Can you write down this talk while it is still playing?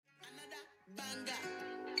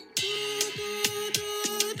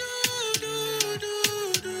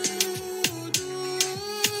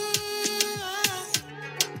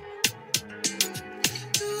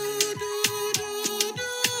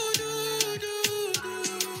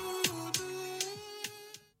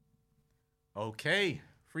Okay,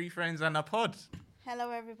 three friends and a pod.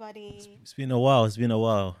 Hello, everybody. It's been a while.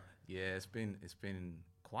 Yeah, it's been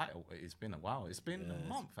quite a while. It's been a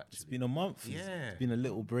month actually. It's been a month. Yeah. It's been a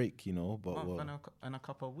little break, but and a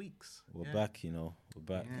couple of weeks. we're back. We're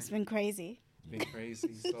back. Yeah. It's been crazy. It's been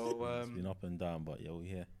crazy. So It's been up and down, but yeah, we're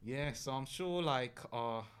here. yeah. So I'm sure like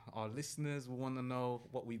our listeners will want to know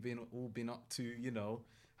what we've all been up to.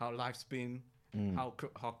 How life's been. How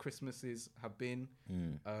Christmases have been.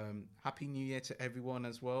 Happy New Year to everyone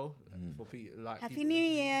as well. For people like Happy New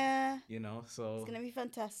Year. So It's gonna be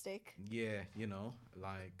fantastic. yeah,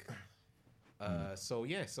 so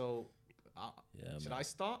yeah, so should I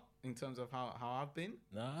start in terms of how I've been?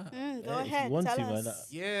 Nah. Go if ahead. you want Tell to, us. man,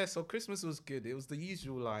 Yeah, so Christmas was good. It was the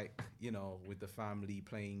usual, like, with the family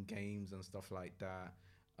playing games and stuff like that,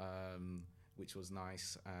 which was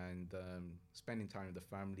nice, and spending time with the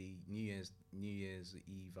family. New Year's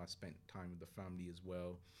Eve, I spent time with the family as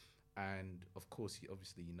well, and of course,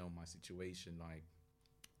 obviously, my situation, like,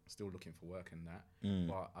 still looking for work and that,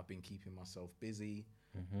 but I've been keeping myself busy,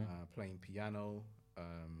 playing piano,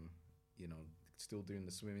 still doing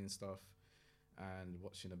the swimming stuff, and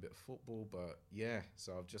watching a bit of football. But yeah,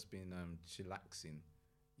 so I've just been chillaxing,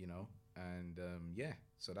 and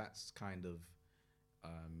so that's kind of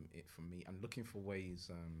it for me. And looking for ways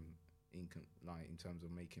in terms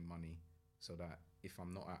of making money, so that if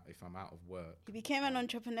I'm out of work, You became an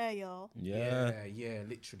entrepreneur, y'all. Yeah.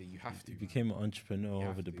 literally, you have to. You became an entrepreneur You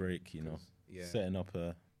over have the to, break, yeah. setting up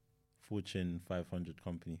a Fortune 500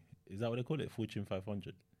 company. Is that what they call it? Fortune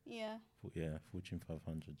 500? Yeah. Yeah, Fortune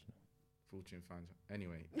 500. Fortune fans.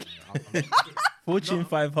 Anyway, Fortune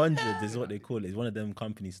 500 is what they call it. It's one of them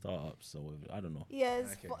company startups. So I don't know.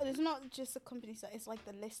 Yes, Okay. but it's not just a company. It's like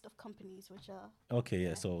the list of companies which are. Okay,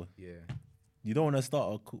 yeah. So yeah. you don't want to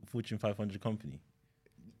start a Fortune 500 company?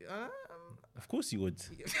 Of course you would.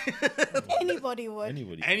 Anybody would.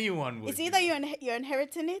 Anybody. Anyone would. It's either you're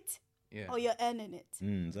inheriting it Yeah. or you're earning it.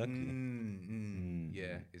 Exactly.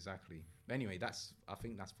 Yeah, exactly. But anyway, I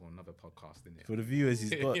think that's for another podcast, isn't it? For the viewers,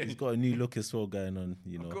 he's got a new look as well going on.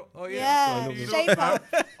 Oh Yeah, yeah. shaper.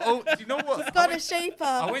 Oh, do you know what? He's got a shaper.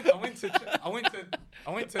 I went to church. Oh,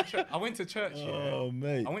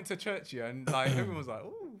 mate. I went to church, and like everyone was like,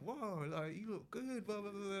 "Oh, wow, like you look good," blah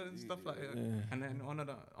blah blah, and stuff like that. And then one of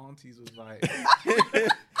the aunties was like,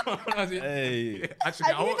 Hey.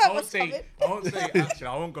 Actually, I knew that was coming. I won't say. Actually,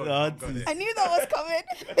 I won't go there. I won't go there. I knew that was coming.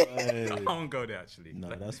 Hey. I won't go there. Actually, No,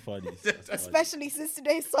 that's funny. That's funny. Especially since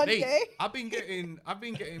today's Sunday. Mate, I've been getting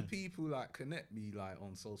people like connect me like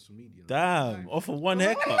on social media. Damn, off of one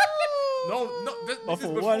haircut. No, this Off is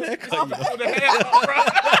of before, one this haircut. is before the haircut, bro.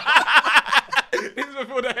 This is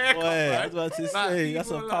before the haircut. Boy, I right? was about to Like, say, that's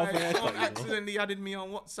a people, powerful like, haircut. someone accidentally added me on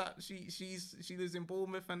WhatsApp. She lives in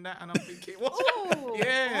Bournemouth and that, and I'm thinking, what? Ooh,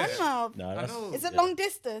 Yeah. wow. Nah, I that's, know. Is it yeah. long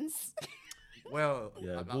distance? Well,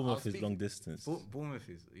 Yeah, I Bournemouth was is long distance. Bournemouth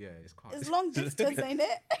is it's quite. It's long distance, ain't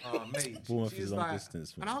it? Oh, mate. Bournemouth She is was long like,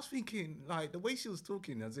 distance, man. And I was thinking, like, the way she was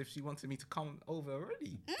talking as if she wanted me to come over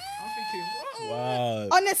already. I'm thinking, what? Wow.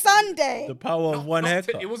 On a Sunday. The power of one Not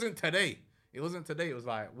haircut. it wasn't today. It wasn't today. It was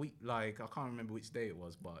like I can't remember which day it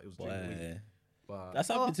was, but it was during the week. Boy. But That's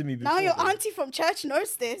happened to me before. Now your though. auntie from church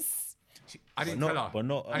knows this. I didn't But tell not- her. but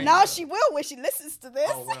not- I didn't Now tell she her. will when she listens to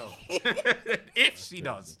this. Oh well. If she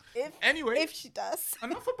does. Anyway, If she does.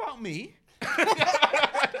 enough about me.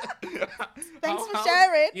 Thanks for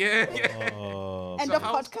sharing. Yeah. Oh, End So of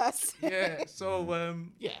how's- podcast. Yeah. So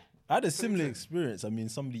yeah. I had a similar experience. I mean,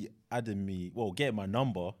 somebody added me, getting my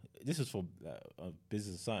number. This was for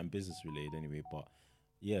something business related anyway. But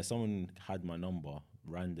yeah, someone had my number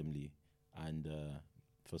randomly, and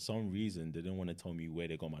for some reason they didn't want to tell me where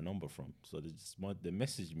they got my number from. So they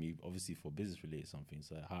messaged me, obviously for business related something.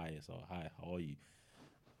 So hi, how are you?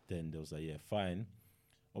 Then they was like, yeah, fine.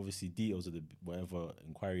 Obviously details of the whatever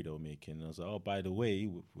inquiry they were making. And I was like, oh, by the way,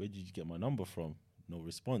 where did you get my number from? No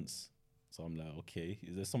response. So I'm like, okay,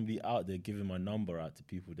 is there somebody out there giving my number out to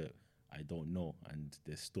people that I don't know and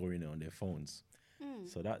they're storing it on their phones?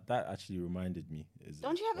 So that actually reminded me.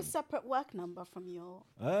 Don't you have a separate work number from your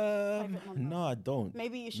private number? No, I don't.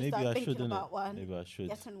 Maybe you should start thinking innit? about one. Maybe I should.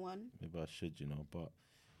 Getting one. Maybe I should, But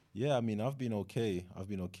yeah, I mean, I've been okay.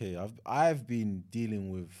 I've been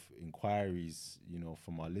dealing with inquiries,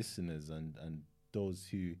 from our listeners and those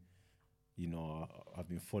who, I've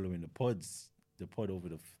been following the pods. the pod over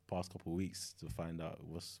the past couple of weeks to find out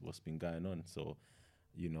what's been going on. So,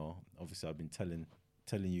 you know, obviously I've been telling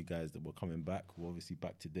you guys that we're coming back. We're obviously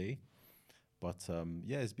back today, but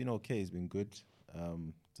yeah, it's been okay. It's been good.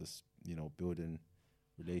 Just, you know, building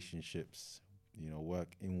relationships. You know,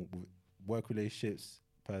 work relationships,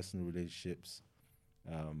 personal relationships.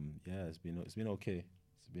 Yeah, it's been okay.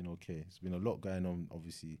 It's been okay. It's been a lot going on,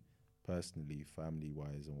 obviously, personally, family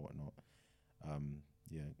wise, and whatnot.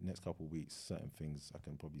 Yeah, next couple of weeks, certain things I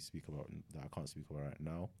can probably speak about that I can't speak about right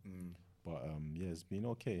now. But yeah, it's been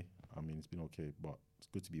okay. I mean, it's been okay, but it's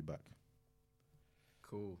good to be back.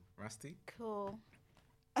 Cool. Rusty? Cool.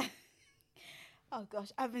 Oh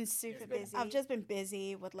gosh, I've been super busy. I've just been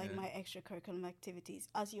busy with like my extracurricular activities.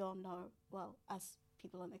 As you all know, well, as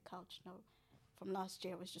people on the couch know, from last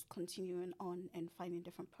year I was just continuing on and finding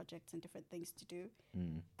different projects and different things to do.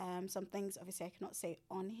 Some things obviously I cannot say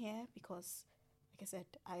on here because, like I said,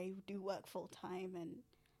 I do work full time and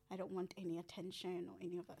I don't want any attention or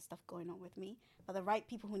any of that stuff going on with me. But the right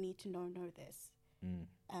people who need to know this.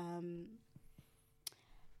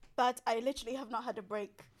 But I literally have not had a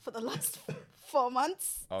break for the last 4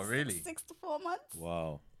 months. Oh, really? 6 to 4 months.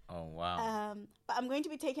 Wow. Oh, wow. But I'm going to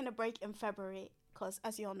be taking a break in February because,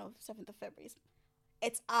 as you all know, 7th of February,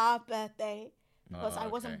 it's our birthday. Because I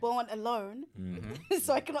wasn't born alone.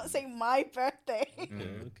 So I cannot say my birthday.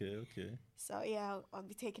 Okay. So, yeah, I'll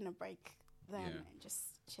be taking a break then and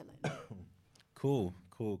just chilling. Cool.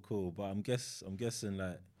 But I'm guessing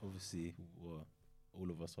like, obviously,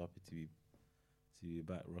 all of us are happy to be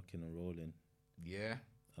back rocking and rolling. Yeah.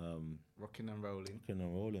 Rocking and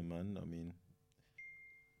rolling. Man. I mean,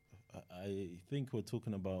 I think we're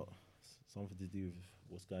talking about something to do with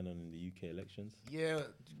what's going on in the UK elections. Yeah.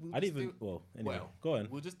 Anyway, go on.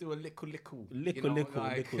 We'll just do a little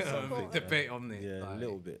something. Debate on it. Yeah, like, a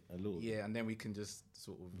little bit. Yeah, and then we can just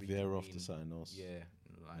sort of veer off to something else. Yeah,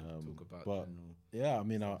 like talk about but general. Yeah, I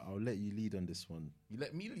mean, I'll let you lead on this one. You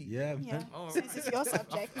let me lead? Yeah. Oh, This is your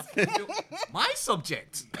subject. My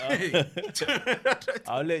subject.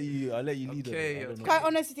 I'll let you lead on it. Quite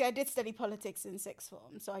honestly, I did study politics in sixth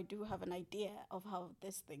form, so I do have an idea of how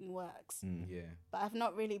this thing works. Yeah. But I've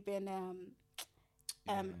not really been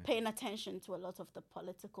paying attention to a lot of the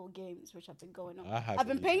political games which have been going on. I've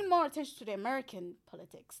been paying more attention to the American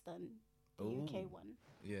politics than the UK one.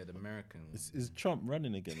 Yeah, the American one. Is Trump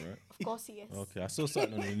running again, right? Of course he is. Okay, I saw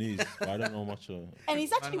something on the news, but I don't know much of it. And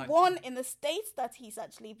he's actually won in the states that he's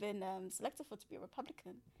actually been selected for to be a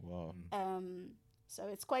Republican. Wow. So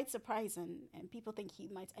it's quite surprising, and people think he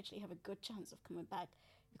might actually have a good chance of coming back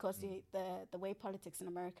because the way politics in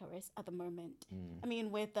America is at the moment. I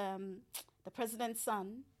mean, with the president's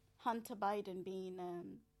son, Hunter Biden, being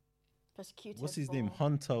persecuted. What's his name?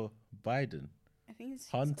 Hunter Biden. I think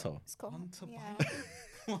it's Hunter. It's called Hunter yeah.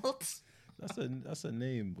 Biden. What? That's a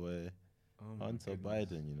name, boy. Oh Hunter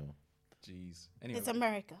Biden, you know. Jeez. Anyway. It's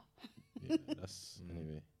America. Yeah, that's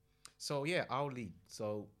anyway. So yeah, I'll lead.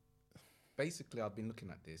 So basically, I've been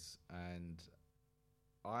looking at this, and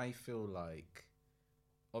I feel like,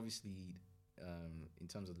 obviously, in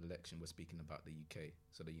terms of the election, we're speaking about the UK,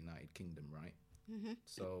 so the United Kingdom, right?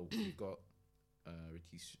 So we've got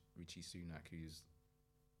Rishi Sunak, who's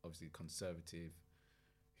obviously Conservative,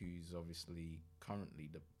 who's obviously currently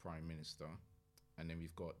the Prime Minister, and then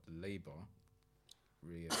we've got the Labour,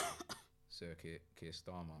 Sir Keir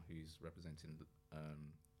Starmer, who's representing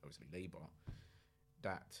obviously Labour,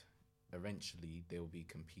 that eventually they'll be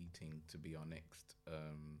competing to be our next,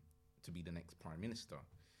 to be the next Prime Minister.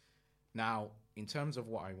 Now, in terms of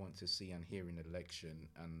what I want to see and hear in the election,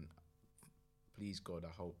 and please God,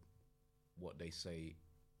 I hope what they say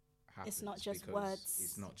happens. It's not just words.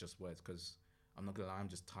 It's not just words, because I'm not gonna lie, I'm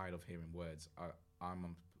just tired of hearing words. I'm a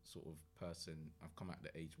sort of person, I've come at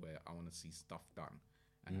the age where I want to see stuff done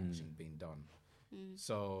and action being done.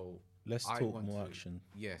 So let's talk more action.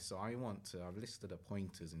 Yeah, so I've listed the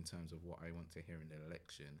pointers in terms of what I want to hear in the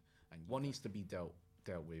election, and what needs to be dealt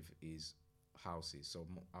with is houses. So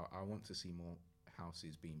I want to see more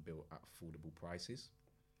houses being built at affordable prices.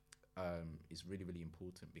 It's really, really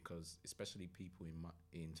important, because especially people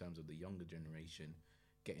in terms of the younger generation,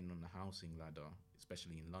 getting on the housing ladder,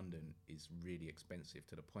 especially in London, is really expensive,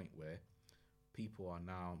 to the point where people are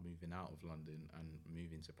now moving out of London and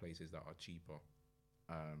moving to places that are cheaper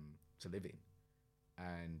to live in.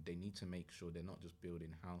 And they need to make sure they're not just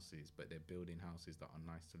building houses, but they're building houses that are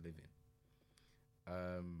nice to live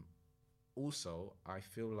in. Also, I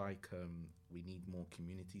feel like we need more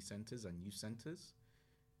community centres and youth centres,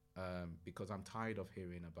 because I'm tired of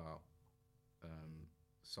hearing about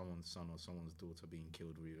someone's son or someone's daughter being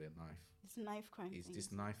killed with a knife. It's a knife crime.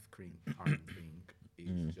 This knife crime thing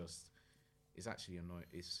is just, is actually annoying.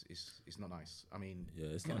 It's not nice. I mean, Yeah,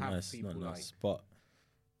 it's you not can have nice. people Not like, nice. But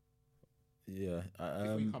yeah,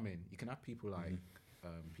 before you come in, you can have people like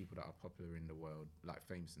people that are popular in the world, like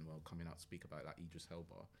famous in the world, coming out to speak about it, like Idris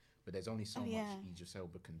Elba. But there's only so much Idris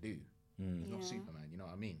Elba can do. He's not Superman, you know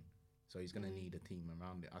what I mean? So he's gonna need a team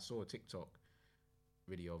around it. I saw a TikTok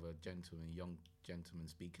video of a young gentleman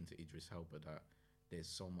speaking to Idris Elba that there's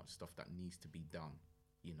so much stuff that needs to be done,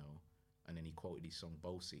 you know. And then he quoted his song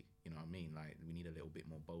Bossy, you know what I mean? Like, we need a little bit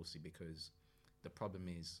more Bossy, because the problem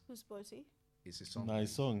is, Who's Bossy? it's a song.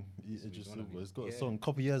 nice song. It's got a song a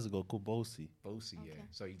couple years ago called Bossy. Bossy, yeah.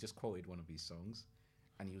 So he just quoted one of his songs,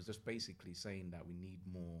 and he was just basically saying that we need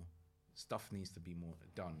more stuff, needs to be more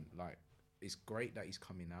done. Like, it's great that he's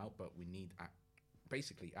coming out, but we need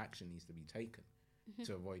basically action needs to be taken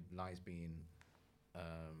to avoid lives being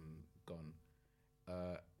gone.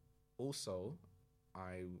 Also,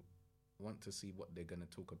 I want to see what they're going to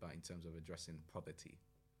talk about in terms of addressing poverty,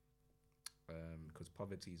 because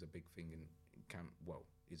poverty is a big thing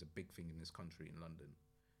is a big thing in this country, in London,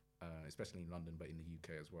 especially in London, but in the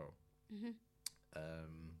UK as well.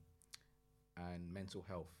 And mental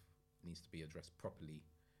health needs to be addressed properly.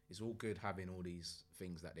 It's all good having all these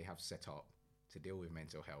things that they have set up to deal with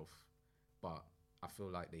mental health, but I feel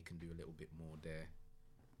like they can do a little bit more there.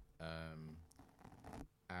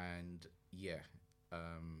 And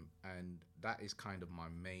that is kind of my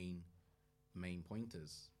main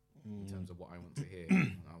pointers in terms of what I want to hear.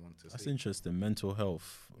 I want to That's see. interesting. Mental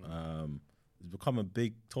health. It's become a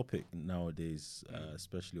big topic nowadays,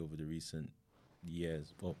 especially over the recent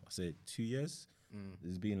years. Well, I say 2 years.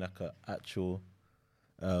 There's been like a actual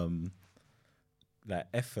like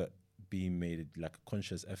effort being made, like a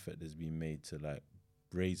conscious effort that's been made to like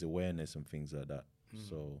raise awareness and things like that.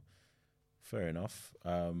 So fair enough.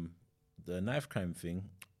 The knife crime thing,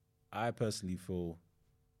 I personally feel,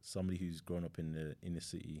 somebody who's grown up in the inner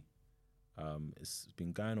city, it's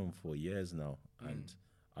been going on for years now, and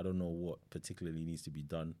I don't know what particularly needs to be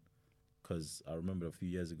done, because I remember a few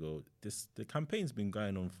years ago, the campaign's been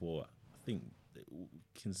going on for, I think,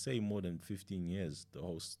 can say more than 15 years, the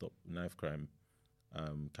whole Stop Knife Crime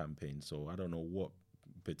campaign. So I don't know what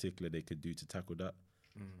particular they could do to tackle that.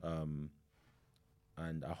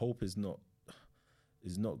 And I hope it's not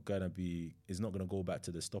gonna go back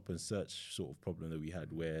to the stop and search sort of problem that we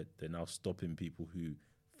had, where they're now stopping people who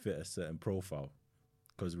fit a certain profile.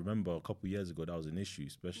 Because remember, a couple of years ago, that was an issue,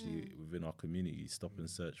 especially within our community. Stop and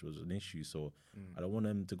search was an issue. So I don't want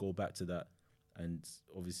them to go back to that, and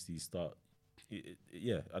obviously start.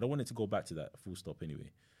 I don't want it to go back to that. Full stop.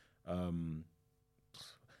 Anyway,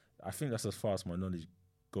 I think that's as far as my knowledge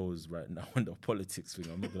goes right now on the politics thing.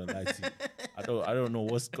 I'm not gonna lie to you. I don't know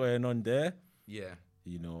what's going on there. Yeah.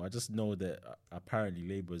 You know, I just know that apparently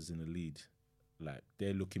Labour's in the lead. Like,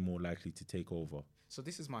 they're looking more likely to take over. So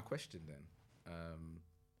this is my question then.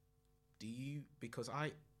 Do you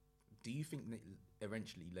think that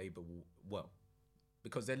eventually Labour will, well,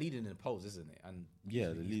 because they're leading in the polls, isn't it? And yeah,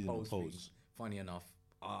 they're these leading in the things, polls. funny enough,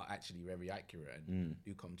 are actually very accurate and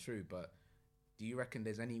do come true. But do you reckon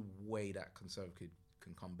there's any way that Conservative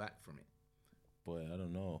can come back from it? Boy, I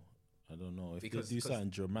don't know. If Because they do something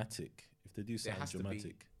dramatic, there has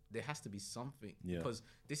to be something. Yeah. Because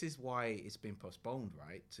this is why it's been postponed,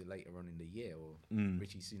 right, to later on in the year. Or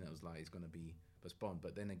Richie Sunak was like, it's going to be postponed.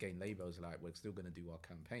 But then again, Labour was like, we're still going to do our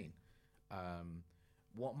campaign.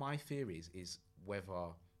 What my theory is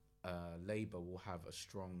whether Labour will have a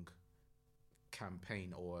strong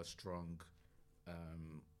campaign or a strong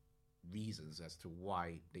reasons as to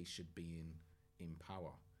why they should be in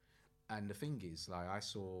power. And the thing is, like, I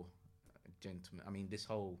saw a gentleman, I mean, this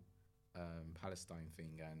whole Palestine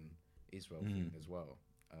thing and Israel thing as well,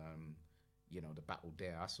 you know, the battle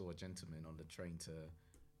there. I saw a gentleman on the train to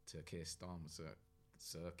Keir Starmer,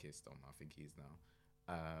 Sir Keir Starmer, I think he is now,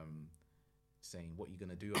 saying, what are you going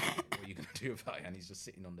to do about it? What are you going to do about it? And he's just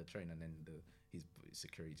sitting on the train, and then his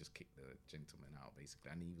security just kicked the gentleman out,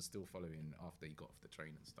 basically. And he was still following after he got off the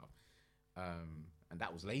train and stuff. And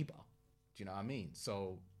that was Labour. Do you know what I mean?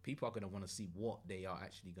 So people are going to want to see what they are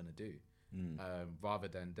actually going to do, rather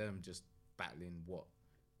than them just battling what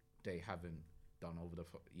they haven't done over the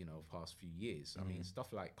past few years. I mean,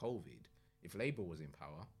 stuff like COVID. If Labour was in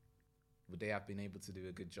power, would they have been able to do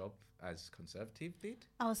a good job as Conservative did?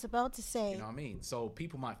 I was about to say. You know what I mean? So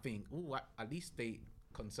people might think, oh, at least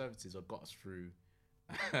Conservatives have got us through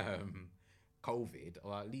COVID,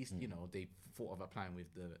 or at least they thought of a plan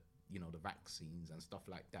with the vaccines and stuff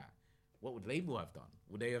like that. What would Labour have done?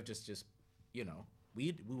 Would they have just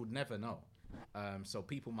we would never know. So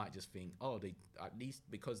people might just think, oh, they, at least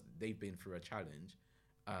because they've been through a challenge,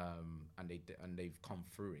 and they've come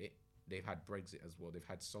through it, they've had Brexit as well. They've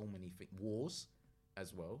had so many wars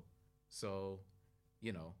as well. So,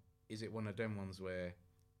 you know, is it one of them ones where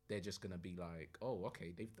they're just gonna be like, oh,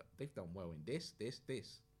 okay, they've done well in this,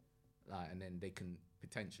 like, and then they can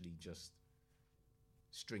potentially just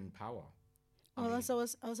string power. Well, that's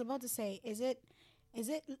what I was about to say. Is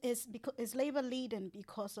Labour leading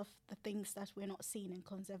because of the things that we're not seeing in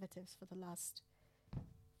Conservatives for the last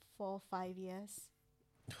 4 or 5 years?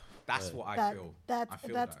 That's what I feel. That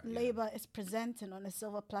yeah. Labour is presenting on a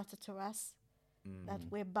silver platter to us. That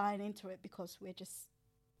we're buying into it because we're just,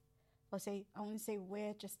 I wouldn't say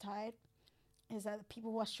we're just tired. Is that the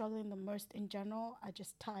people who are struggling the most in general are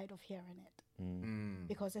just tired of hearing it.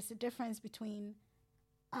 Because there's a difference between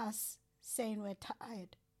us saying we're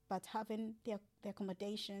tired, but having the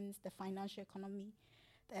accommodations, the financial economy,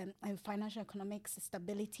 and financial economics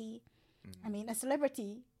stability. I mean, a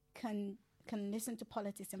celebrity can listen to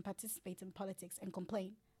politics and participate in politics and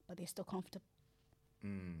complain, but they're still comfortable.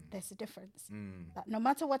 There's a difference. That no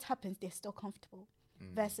matter what happens, they're still comfortable.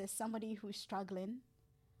 Versus somebody who's struggling,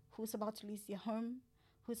 who's about to lose their home,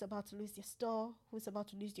 who's about to lose their store, who's about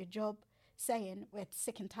to lose their job, saying we're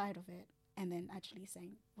sick and tired of it, and then actually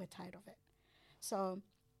saying we're tired of it. So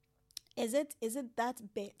is it that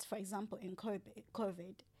bit, for example, in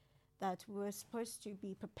COVID, that we're supposed to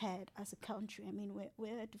be prepared as a country? I mean,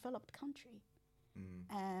 we're a developed country.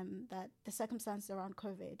 That the circumstances around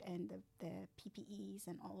COVID and the PPEs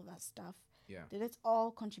and all of that stuff, did it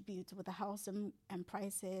all contribute with the house and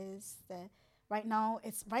prices? Right now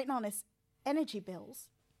it's energy bills.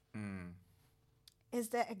 Is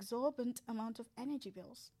there exorbitant amount of energy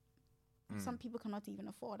bills? Some people cannot even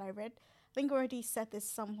afford. I think already said this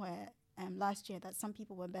somewhere last year that some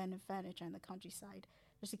people were burning furniture in the countryside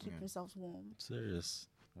just to keep themselves warm. Serious?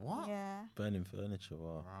 What? Yeah. Burning furniture,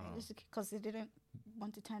 wow. Just because they didn't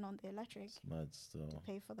want to turn on the electric. It's mad still. To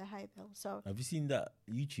pay for the high bill. So have you seen that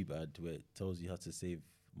YouTube ad where it tells you how to save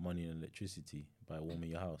money on electricity by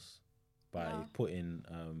warming your house? By putting,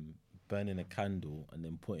 burning a candle and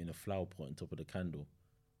then putting a flower pot on top of the candle.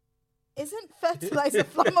 Isn't fertilizer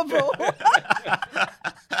flammable?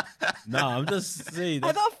 No, I'm just saying.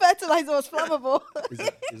 I thought fertilizer was flammable.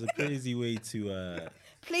 It's a crazy way to...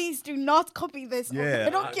 Please do not copy this. Yeah,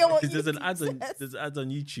 I don't care what there's an ad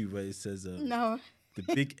on YouTube where it says no, the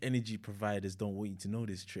big energy providers don't want you to know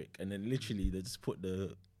this trick, and then literally they just put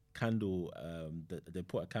the candle, they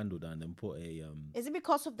put a candle down and put a. Is it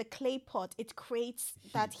because of the clay pot? It creates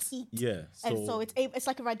that heat. Yeah, and so it's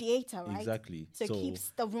like a radiator, right? Exactly. So it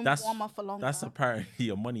keeps the room warmer for longer. That's apparently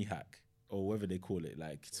a money hack, or whatever they call it.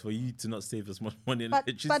 Like it's for you to not save as much money. But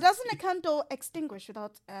doesn't a candle extinguish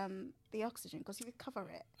without the oxygen? Because you could cover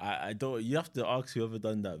it. I don't. You have to ask whoever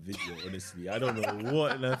done that video. Honestly, I don't know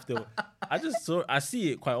what left. I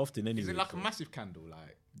see it quite often anyway. Is it like a massive candle,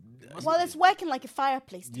 like? Well, it's working like a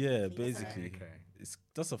fireplace. Yeah, basically. Okay. It's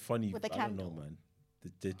that's a funny. With a candle. I don't know, man.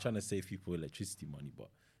 They're trying to save people electricity money, but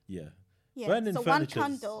yeah. Yeah. Burning so one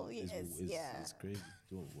candle is crazy.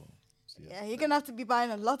 Oh, wow. So, yeah, you're gonna have to be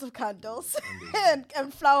buying a lot of candles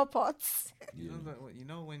and flower pots. Yeah. You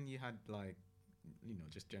know when you had like,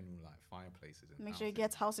 just general like fireplaces. Make sure you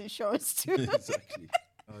get house insurance too. Exactly.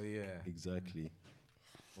 Oh yeah. Exactly.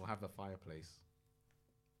 We'll have a fireplace.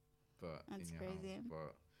 But that's in your crazy. House,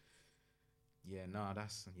 but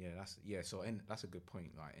So that's a good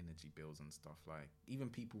point. Like energy bills and stuff. Like even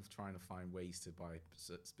people trying to find ways to buy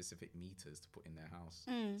specific meters to put in their house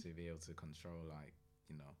to be able to control, like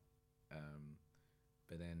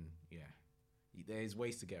but then there's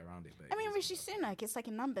ways to get around it. But I mean, Rishi Sunak is like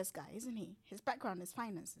a numbers guy, isn't he? His background is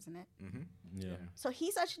finance, isn't it? Mm-hmm. Yeah. So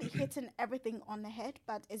he's actually hitting everything on the head.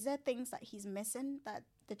 But is there things that he's missing that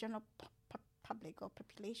the general public or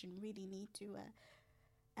population really need to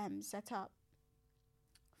set up?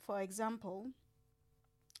 For example,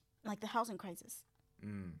 like the housing crisis,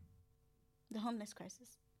 the homeless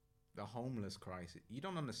crisis. The homeless crisis. You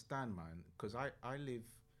don't understand, man, because I live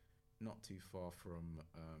not too far from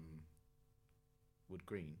Wood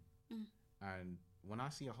Green, and when I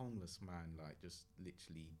see a homeless man like just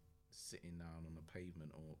literally sitting down on the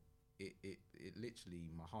pavement, or it literally,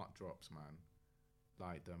 my heart drops, man.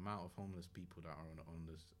 Like the amount of homeless people that are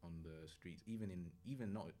on the streets, even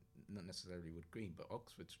not necessarily Wood Green, but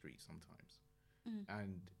Oxford Street sometimes.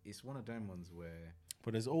 And it's one of them ones where.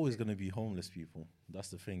 But there's always going to be homeless people. That's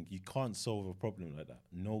the thing. You can't solve a problem like that.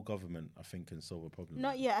 No government, I think, can solve a problem.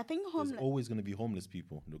 Not yet. I think There's always going to be homeless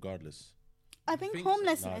people, regardless. I think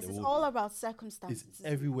homelessness is all about circumstances. It's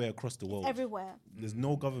everywhere across the world. It's everywhere. There's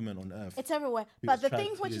no government on earth. It's everywhere. But the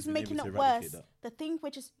thing which is making it worse,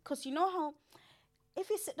 because you know how, if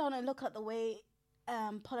you sit down and look at the way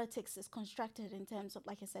politics is constructed in terms of,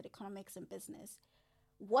 like I said, economics and business,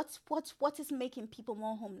 what is making people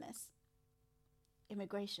more homeless?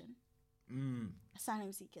 Immigration.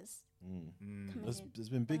 Asylum seekers. There's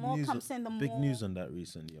been big news on that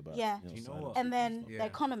recently about do you know what? And then the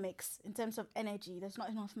economics in terms of energy, there's not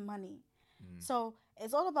enough money. So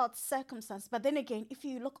it's all about circumstance. But then again, if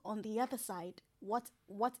you look on the other side, what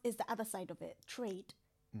is the other side of it? Trade.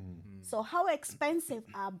 So how expensive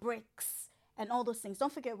are bricks and all those things?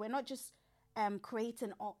 Don't forget, we're not just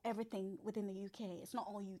creating everything within the UK. It's not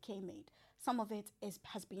all UK made. Some of it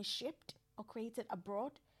has been shipped or created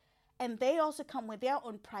abroad. And they also come with their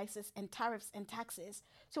own prices and tariffs and taxes.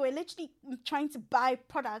 So we're literally trying to buy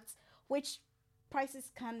products which prices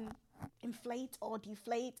can inflate or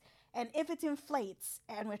deflate. And if it inflates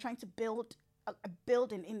and we're trying to build a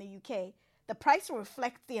building in the UK, the price will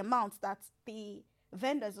reflect the amount that the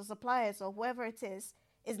vendors or suppliers or whoever it is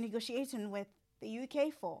negotiating with the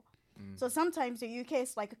UK for. So sometimes the UK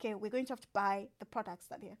is like, okay, we're going to have to buy the products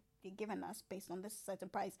that they're giving us based on this certain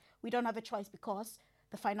price. We don't have a choice because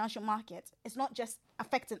the financial market is not just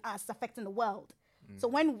affecting us, it's affecting the world. So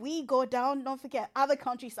when we go down, don't forget, other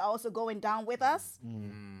countries are also going down with us.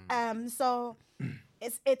 So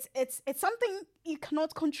it's something you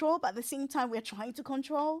cannot control, but at the same time, we're trying to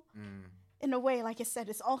control. In a way, like I said,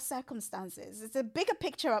 it's all circumstances. It's a bigger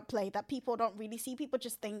picture at play that people don't really see. People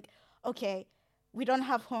just think, okay, we don't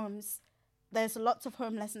have homes. There's lots of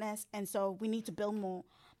homelessness, and so we need to build more.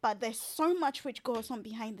 But there's so much which goes on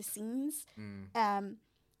behind the scenes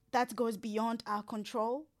that goes beyond our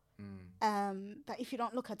control. That if you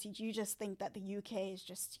don't look at it, you just think that the UK is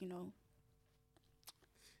just,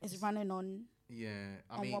 is running on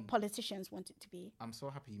what politicians want it to be. I'm so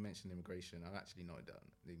happy you mentioned immigration. I've actually not done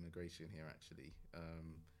the immigration here, actually.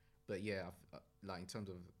 But yeah, like in terms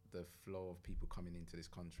of the flow of people coming into this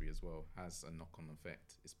country as well has a knock-on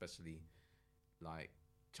effect, especially like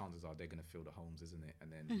chances are they're going to fill the homes, isn't it?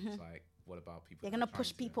 And then it's like, what about people? They're going to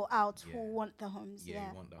push people out who want the homes. Yeah,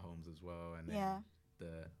 who want the homes as well. And then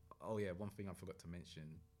one thing I forgot to mention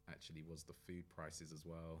actually was the food prices as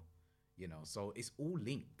well. So it's all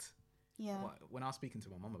linked. Yeah. When I was speaking to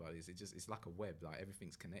my mum about this, it's like a web. Like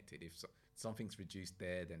everything's connected. If something's reduced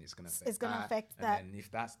there, then it's going to affect that. And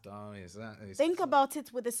if that's done, think about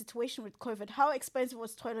it with the situation with COVID. How expensive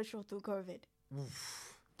was toiletry through COVID?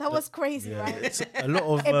 That was crazy, right? It's a lot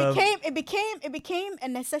of it became a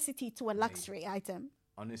necessity to a luxury item.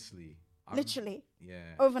 Honestly, literally,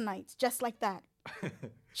 overnight, just like that.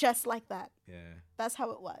 Just like that. Yeah. That's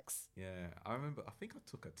how it works. Yeah. I remember, I think I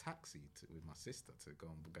took a taxi with my sister to go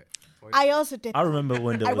and get toilet. I also did. I remember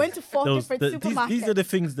when I went to 4 different supermarkets. These are the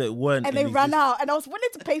things that weren't. And they ran out. And I was willing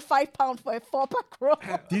to pay £5 for a 4-pack roll.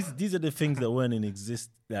 These are the things that weren't in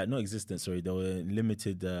not existence, sorry. There were a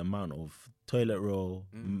limited amount of toilet roll,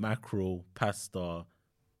 mackerel, pasta.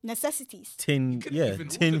 Necessities. Tin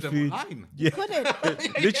food. You couldn't.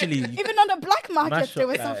 Literally. Even on the black market, they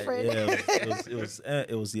were suffering.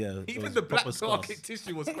 It was. Even the black market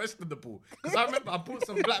tissue was questionable. Because I remember I bought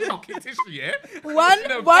some black market tissue, one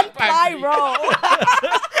ply roll.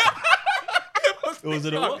 It was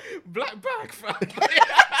in a what? Black bag, fam.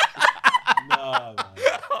 Nah, man.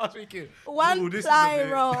 I was thinking, one ply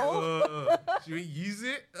roll. Should we use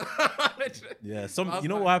it? Yeah, you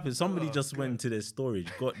know what happened? Somebody just went into their storage,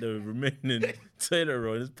 got the remaining toilet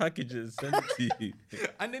roll in his packages, sent it to you.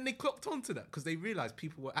 And then they clocked onto that because they realized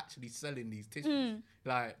people were actually selling these tissues.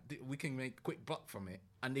 Like, we can make quick buck from it.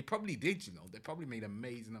 And they probably did, They probably made an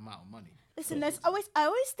amazing amount of money. Listen, I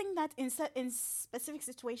always think that in specific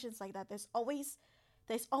situations like that, there's always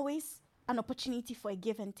an opportunity for a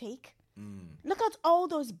give and take. Look at all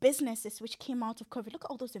those businesses which came out of COVID. Look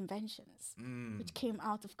at all those inventions which came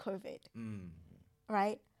out of COVID.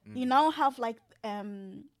 Right? You now have like a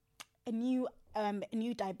new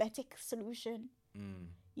diabetic solution.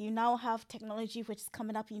 You now have technology which is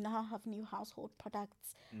coming up. You now have new household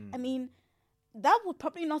products. I mean, that would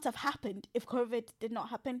probably not have happened if COVID did not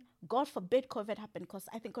happen. God forbid COVID happened, because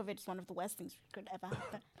I think COVID is one of the worst things that could ever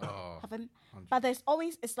happen. But there's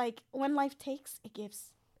always, it's like when life takes, it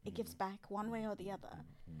gives back one way or the other.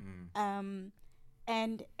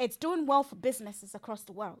 And it's doing well for businesses across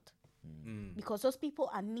the world because those people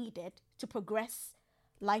are needed to progress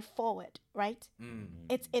life forward, right?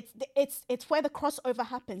 It's where the crossover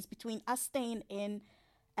happens between us staying in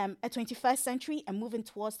a 21st century and moving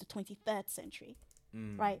towards the 23rd century,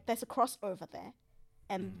 right? There's a crossover there.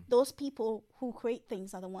 And those people who create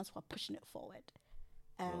things are the ones who are pushing it forward.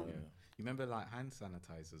 You remember like hand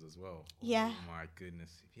sanitizers as well? Yeah. Oh my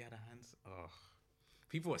goodness. If you had a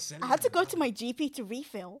people were selling. I had to go to my GP to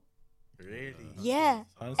refill. Really? Yeah.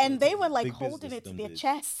 And they were like holding it to their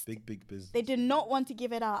chest. Big business. They did not want to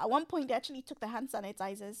give it out. At one point, they actually took the hand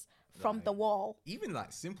sanitizers from the wall. Even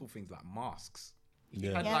like simple things like masks.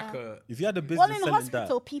 If you had a business well, in selling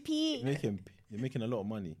hospital, that, PPE. You're making a lot of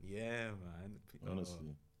money. Yeah, man.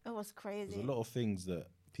 Honestly. It was crazy. There's a lot of things that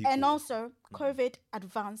people... And also, COVID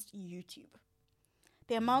advanced YouTube.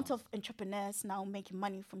 The amount of entrepreneurs now making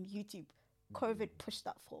money from YouTube, COVID pushed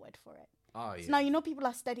that forward for it. Oh, yeah. So now, people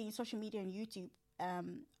are studying social media and YouTube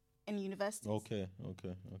in universities. Okay.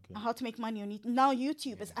 How to make money on YouTube. Now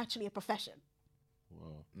YouTube is actually a profession.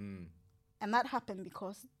 Wow. And that happened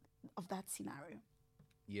because of that scenario.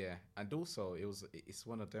 Yeah, and also it's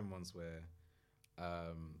one of them ones where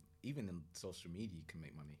even in social media you can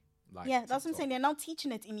make money. Like yeah, that's what I'm saying. They're now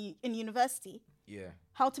teaching it in university. Yeah.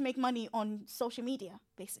 How to make money on social media,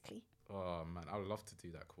 basically. Oh man, I would love to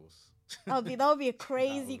do that course. that would be a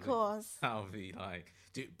crazy course. That would be like,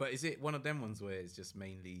 but is it one of them ones where it's just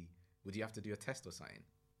mainly? Would you have to do a test or something?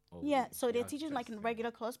 Yeah, so they're teaching like in a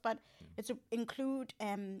regular course, but it's to include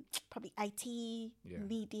probably IT,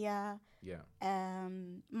 media,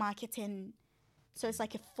 marketing. So it's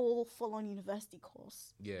like a full-on university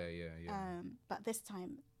course. Yeah. But this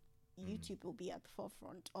time, YouTube will be at the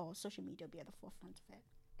forefront, or social media will be at the forefront of it.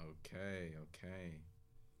 Okay.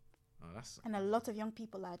 Oh, and a lot of young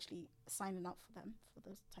people are actually signing up for them, for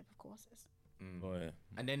those type of courses. Oh, yeah.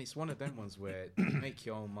 And then it's one of them ones where you make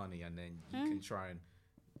your own money, and then you can try and,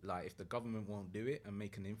 like, if the government won't do it and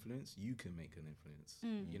make an influence, you can make an influence,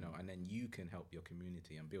 and then you can help your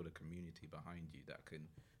community and build a community behind you that can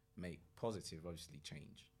make positive, obviously,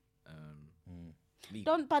 change.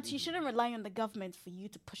 But you shouldn't rely on the government for you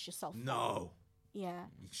to push yourself forward. Yeah.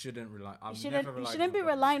 You shouldn't rely. You shouldn't be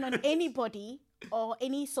relying on anybody or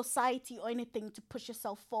any society or anything to push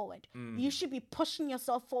yourself forward. You should be pushing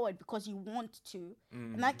yourself forward because you want to.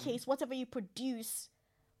 In that case, whatever you produce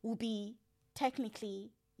will be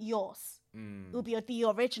technically yours. It will be the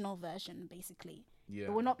original version, basically. Yeah.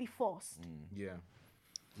 It will not be forced. Yeah.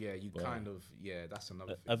 Yeah, that's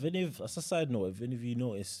another thing. As a side note, if any of you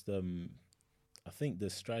noticed, I think the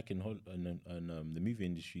strike and the movie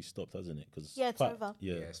industry stopped, hasn't it? Cause it's over.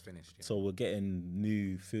 Yeah, it's finished. Yeah. So we're getting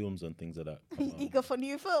new films and things like that. Eager for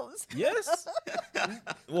new films? Yes.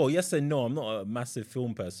 Well, yes and no. I'm not a massive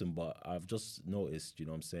film person, but I've just noticed. You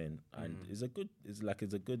know what I'm saying? And it's a good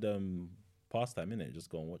pastime, innit? Just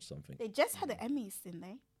go and watch something. They just had the Emmys, didn't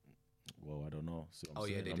they? Well, I don't know.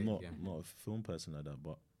 They I'm did. not a film person like that,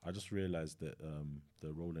 but I just realized that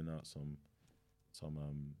they're rolling out some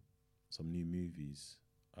new movies.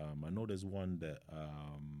 I know there's one that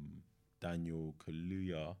Daniel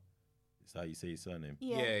Kaluuya, is how you say his surname?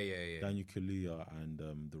 Yeah. Daniel Kaluuya and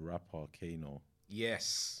the rapper Kano.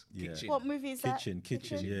 Yes. Yeah. Kitchen. What movie is that? Kitchen,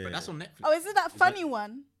 yeah. But that's on Netflix. Oh, is it that funny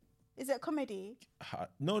one? Is it a comedy?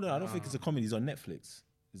 No, I don't think it's a comedy. It's on Netflix.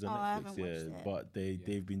 It's on Netflix, I haven't watched it. But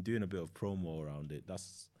they've been doing a bit of promo around it.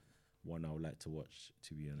 That's one I would like to watch,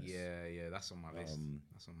 to be honest. Yeah, that's on my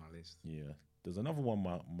list. Yeah. There's another one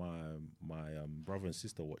my brother and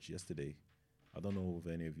sister watched yesterday. I don't know if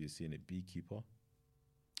any of you have seen it. Beekeeper.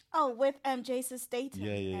 Oh, with Jason Statham.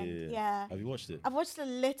 Yeah. Have you watched it? I've watched a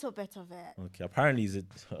little bit of it. Okay. Apparently,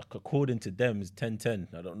 according to them, it's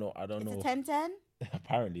 10/10. I don't know. It's a 10/10?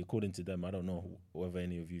 Apparently, according to them, I don't know whether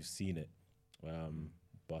any of you've seen it.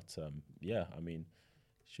 But yeah, I mean,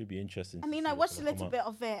 should be interesting. I mean, I watched a little bit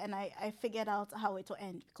of it and I figured out how it will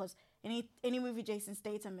end, because any movie Jason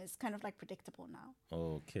Statham is kind of like predictable now.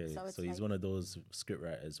 Okay, so he's one of those script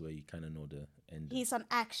writers where you kind of know the end. He's an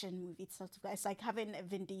action movie. It's like having a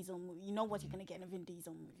Vin Diesel movie. You know what you're going to get in a Vin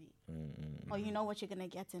Diesel movie. Or you know what you're going to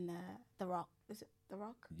get in The Rock. Is it The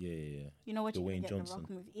Rock? Yeah. You know what you're going to get in The Johnson. Rock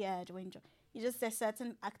movie. Yeah, Dwayne Johnson. There's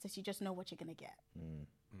certain actors, you just know what you're going to get.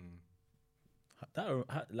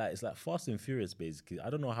 It's like Fast and Furious, basically. I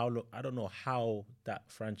don't know how that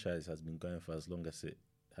franchise has been going for as long as it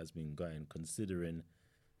has been going, considering.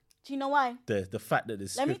 Do you know why? The fact that the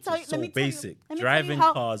script is so basic. Let me Driving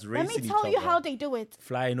cars, racing each other. Let me tell you how they do it.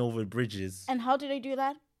 Flying over bridges. And how do they do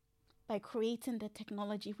that? By creating the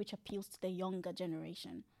technology which appeals to the younger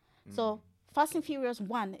generation. So Fast and Furious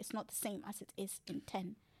 1 is not the same as it is in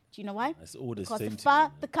 10. Do you know why? It's all the because same.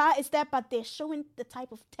 The car is there, but they're showing the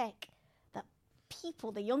type of tech that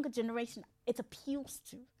people, the younger generation, it appeals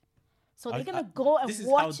to. So they're gonna go and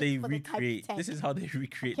watch it for the type of tech. This is how they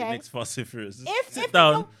recreate the next Fast and Furious. If the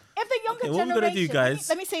younger generation, what we're gonna do, guys?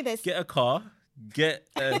 Let me say this: get a car,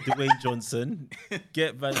 get Dwayne Johnson,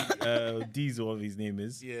 get Diesel, whatever his name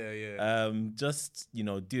is. Yeah. Just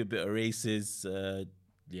do a bit of races.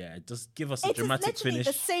 Just give us a dramatic finish.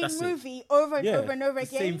 It's the same movie over and over and over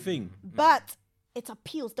again. Same thing. But it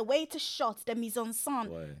appeals. The way it is shot, the mise en scène,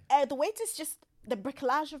 the way it is just the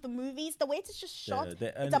bricolage of the movies, the way it is just shot,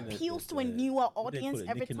 it appeals to a newer audience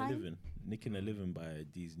every time. Nicking a living by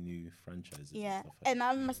these new franchises. Yeah, and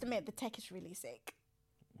I must admit, the tech is really sick.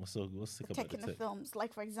 What's sick about the tech in the films?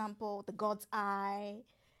 Like, for example, The God's Eye,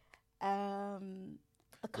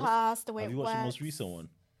 the cast, the way it works. Have you watched the most recent one?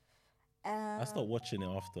 I started watching it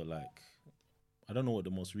after, like, I don't know what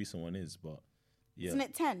the most recent one is, but yeah. Isn't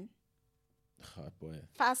it 10? Oh, boy.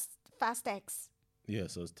 Fast X. Yeah,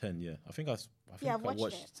 so it's 10, yeah. I think I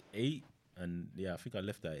watched 8, and yeah, I think I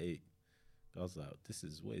left at 8. I was like,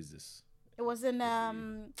 what is this? It was in,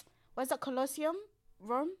 what's that, Colosseum?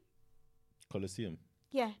 Rome? Colosseum?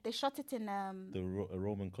 Yeah, they shot it in... the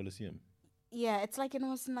Roman Colosseum? Yeah, it's like in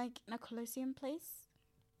a Colosseum place.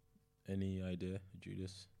 Any idea,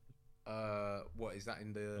 Julius? What is that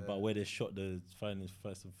in the... About where they shot the Fast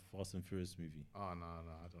and Furious movie? Oh, no,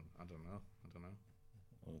 I don't know.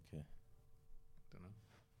 Okay. Don't know.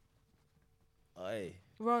 Aye.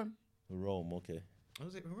 Rome, okay. Oh,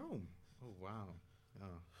 was it Rome? Oh, wow.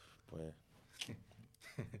 Oh. Boy.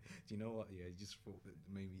 Do you know what? Yeah, just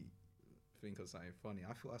made me think of something funny.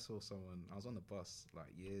 I thought I saw someone, I was on the bus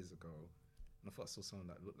like years ago, and I thought I saw someone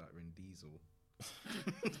that looked like Vin Diesel.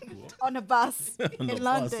 On a bus in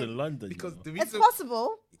London. Because it's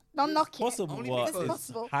possible. Don't knock it. It's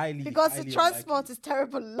possible. Because the transport is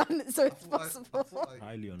terrible in London, so it's possible.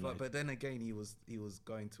 Highly unlikely. But then again, he was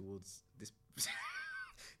going towards this.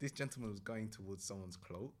 This gentleman was going towards someone's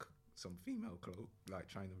cloak, some female cloak, like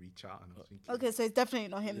trying to reach out. And I was thinking, okay, so it's definitely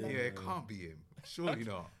not him. Yeah, then. It can't be him. Surely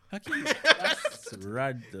not. That's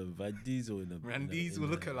random. Vin Diesel in the. Vin Diesel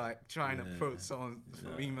look like trying to approach someone's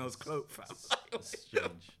female's cloak. That's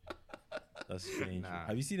strange. That's strange. Nah.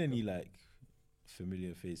 Have you seen any like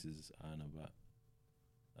familiar faces? I don't know about.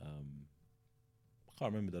 I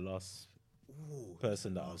can't remember the last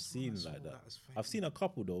person that I've seen like that. I've seen a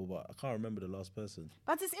couple though, but I can't remember the last person.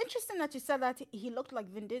 But it's interesting that you said that he looked like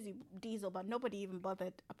Vin Diesel, but nobody even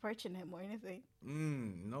bothered approaching him or anything.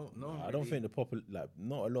 No. I don't think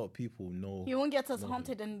not a lot of people know. You won't get as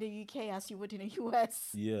haunted in the UK as you would in the US.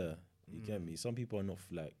 Yeah, you get me. Some people are not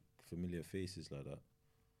like familiar faces like that.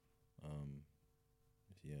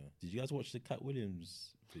 Yeah. Did you guys watch the Cat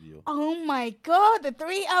Williams video? Oh my God, the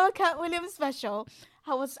 3-hour Cat Williams special.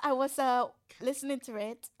 I was listening to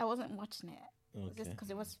it. I wasn't watching it. Okay. Just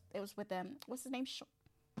because it was with what's his name?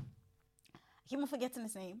 I keep on forgetting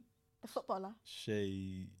his name. The footballer.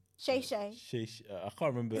 Shay. I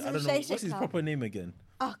can't remember. Is I don't know what's his proper name again.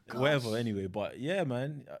 Oh God. Whatever. Anyway, but yeah,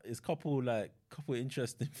 man, it's couple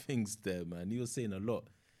interesting things there, man. He was saying a lot.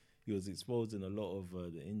 He was exposing a lot of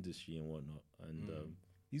the industry and whatnot, and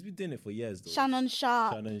he's been doing it for years, though. Shannon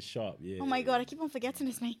Sharp, yeah. Oh my God, I keep on forgetting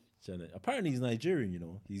his name. Shannon. Apparently, he's Nigerian. You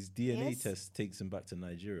know, his DNA test takes him back to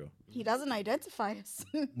Nigeria. He doesn't identify us.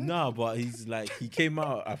 No, but he's like he came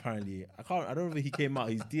out. Apparently, I don't know if he came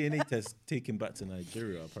out. His DNA test take him back to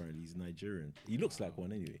Nigeria. Apparently, he's Nigerian. He looks like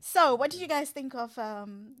one anyway. So, what did you guys think of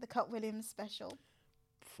the Cat Williams special?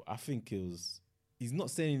 I think it was. He's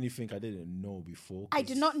not saying anything I didn't know before. I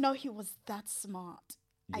did not know he was that smart.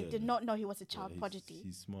 Yeah, I did not know he was a child he's prodigy.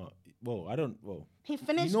 He's smart. Well, I don't. Well, he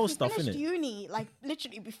finished uni like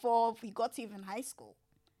literally before he got to even high school.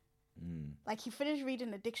 Like he finished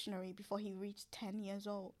reading the dictionary before he reached 10 years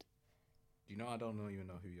old. You know, I don't even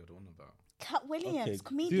know who you're talking about. Cat Williams,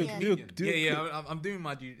 comedian. I'm doing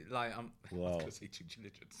my due. Like I'm. Wow. I was gonna say due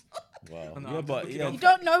diligence. Wow. No, you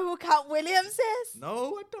don't know who Cat Williams is?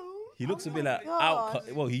 No, I don't. He looks a bit like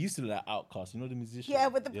Outcast. Well, he used to look like Outcast. You know the musician. Yeah,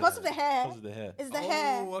 with because of the hair. Because of the hair. It's the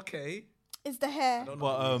hair. Oh, okay. It's the hair.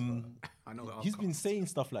 I know he's been saying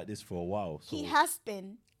stuff like this for a while. So he has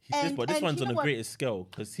been. But this one's on a greater scale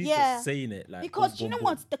because he's just saying it like. Because you know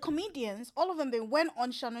what, the comedians, all of them, they went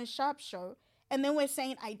on Shannon Sharp's show. And then we're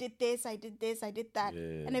saying, I did this, I did that.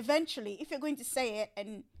 Yeah. And eventually, if you're going to say it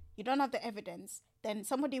and you don't have the evidence, then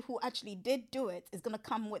somebody who actually did do it is going to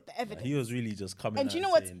come with the evidence. He was really just coming. And you know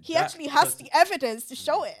what? He actually has the evidence to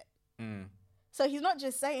show it. So he's not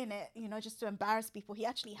just saying it, just to embarrass people. He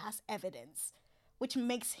actually has evidence, which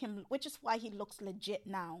is why he looks legit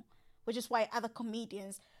now. Which is why other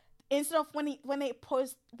comedians, instead of when they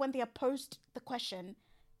are posed the question,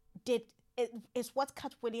 is what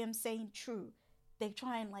Cat Williams saying true? They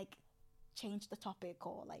try and like change the topic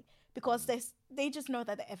or like because they just know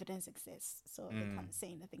that the evidence exists, so they can't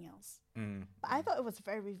say anything else. But I thought it was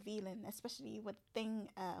very revealing, especially with the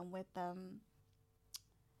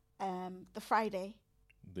Friday.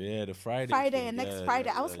 Yeah, the Friday. Friday and next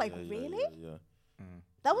Friday. I was like, really? Yeah.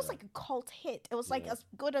 That was like a cult hit. It was like as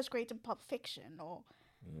good as Great in Pulp Fiction or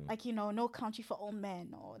Like, you know, No Country for Old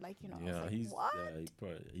Men, or like, you know, I was like, what?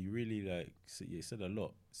 Yeah, he really like he said a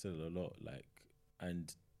lot, like,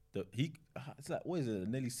 and it's like, what is it,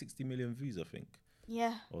 nearly 60 million views, I think.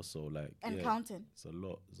 Yeah. Also, like, and counting. It's a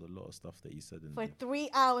lot. There's a lot of stuff that he said in for 3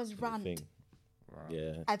 hours rant. Wow.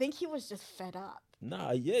 Yeah. I think he was just fed up.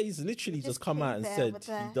 Nah, yeah, he's literally just come out and said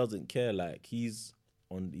he doesn't care. Like, he's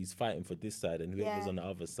fighting for this side, and whoever's on the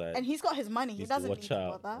other side, and he's got his money. He doesn't watch need to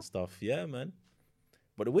out bother. and stuff. Yeah, man.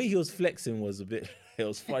 But the way he was flexing was a bit. It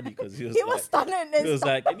was funny because he was. He was stunning. He was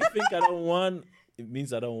like, anything I don't want, it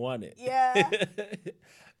means I don't want it. Yeah.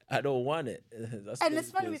 I don't want it. And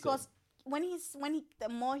it's funny because the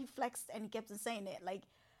more he flexed and he kept on saying it, like,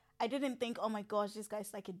 I didn't think, oh my gosh, this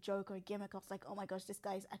guy's like a joke or a gimmick. I was like, oh my gosh, this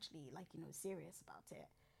guy's actually, like, you know, serious about it.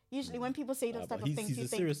 Usually when people say those type of things, you think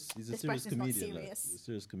he's a serious comedian. Like, he's a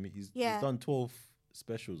serious comedian. He's done 12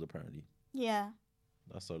 specials apparently. Yeah.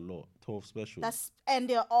 That's a lot. 12 specials. And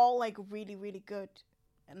they're all like really, really good.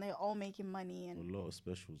 And they're all making money. And a lot of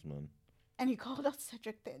specials, man. And he called out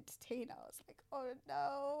Cedric the Entertainer. I was like, oh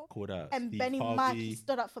no. Called out and Steve Benny Harvey. Mac. He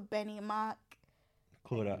stood up for Benny Mac.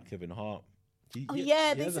 Called out Kevin Hart. They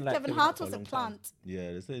said Kevin Hart was a plant.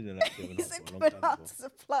 Yeah, they said they didn't like Kevin Hart. He said Kevin Hart was a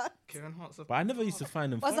plant. Kevin Hart's a But I never used to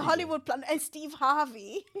find him funny. Was a Hollywood plant. And Steve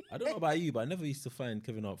Harvey. I don't know about you, but I never used to find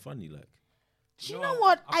Kevin Hart funny. Like, do you know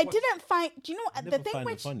what? I didn't find. Do you know I the thing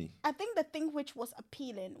which funny. I think the thing which was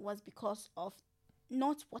appealing was because of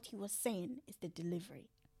not what he was saying, is the delivery.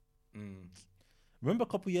 Remember a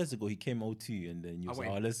couple years ago he came O2 and then you was like,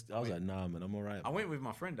 I was like, nah, man, I'm alright. I went with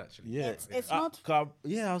my friend actually. Yeah, it's not.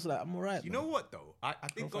 Yeah, I was like, I'm alright. You know what though? I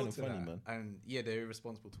did go to funny, that, man. and yeah, they're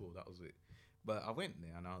irresponsible tour. That was it. But I went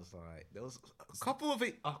there and I was like, there was a couple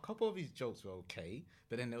of his jokes were okay,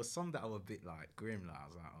 but then there was some that were a bit like grim. Like I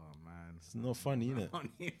was like, oh man, it's not funny,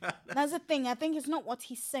 innit? That's the thing. I think it's not what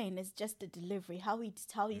he's saying; it's just the delivery, how he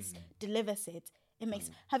delivers it. It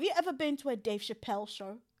makes. Have you ever been to a Dave Chappelle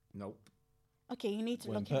show? Nope. Okay, you need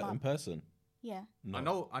to look him up in person. Yeah,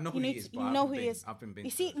 no. I know who he is. You know who he is.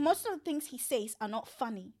 You see, most of the things he says are not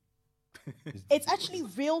funny. It's actually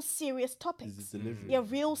real serious topics. Yeah,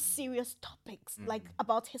 real serious topics, like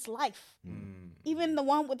about his life. Even the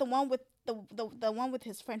one with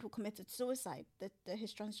his friend who committed suicide,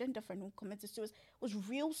 his transgender friend who committed suicide, was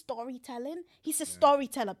real storytelling. He's a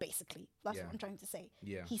storyteller, basically. That's what I'm trying to say.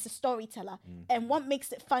 Yeah. He's a storyteller. And what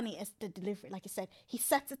makes it funny is the delivery. Like you said, he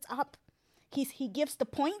sets it up. He gives the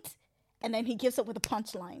point, and then he gives it with a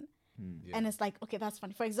punchline. And it's like, okay, that's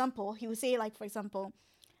funny. For example, he would say, like,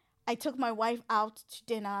 I took my wife out to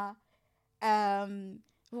dinner.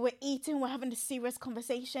 We were eating, we're having a serious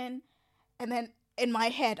conversation, and then in my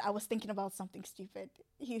head, I was thinking about something stupid.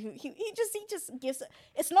 He just gives.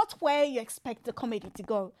 It's not where you expect the comedy to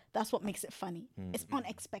go. That's what makes it funny. It's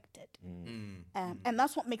unexpected, and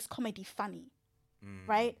that's what makes comedy funny,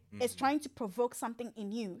 right? It's trying to provoke something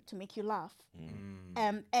in you to make you laugh,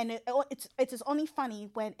 and it is only funny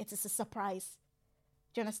when it is a surprise.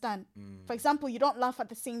 Do you understand? For example, you don't laugh at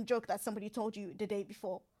the same joke that somebody told you the day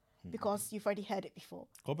before because you've already heard it before.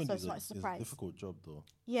 Comedy so it's not a surprise. It's a difficult job, though.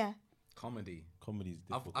 Yeah. Comedy is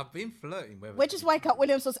difficult. I've been flirting with. Which is why Cat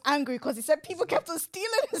Williams was angry because he said people kept on stealing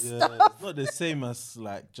his stuff. It's not the same as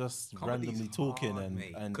like just randomly talking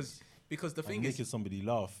and because the thing making somebody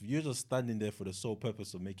laugh. You're just standing there for the sole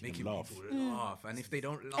purpose of making them laugh. Laugh, and if they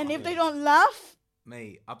don't laugh,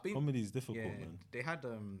 mate, comedy is difficult, man. They had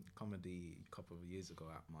comedy a couple of years ago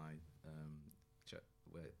at my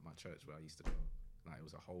church where I used to go. Like, it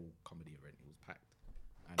was a whole comedy event. It was packed,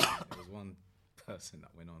 and there was one person that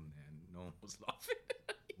went on there and no one was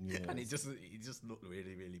laughing, and it just looked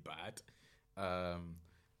really, really bad.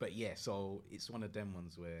 But yeah, so it's one of them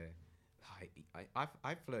ones where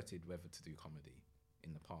I flirted whether to do comedy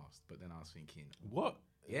in the past, but then I was thinking, what?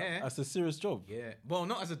 Yeah, that's a serious job. Yeah, well,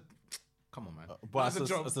 not as a. Come on, man. But as a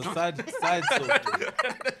job. As a side job.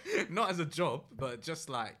 Not as a job, but just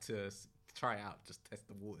like to try out, just test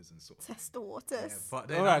the waters and sort of. Test the waters. Yeah, but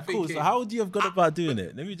then all right, cool. So how would you have gone about doing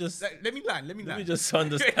it? Let me land. Let me just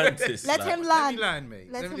understand this. Let him land. Let me land,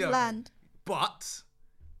 mate. Let him land. But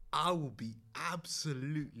I will be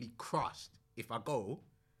absolutely crushed if I go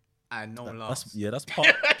and no one laughs. That's part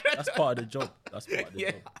of the job. That's part of the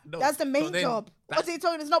job. No. That's the main job. What's he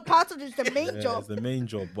talking? It's not part of it. It's the main job. It's the main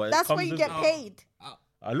job. But that's where you get paid.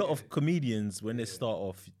 A lot of comedians, when they start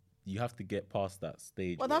off, you have to get past that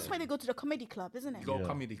stage. Well, that's why they go to the comedy club, isn't it? You go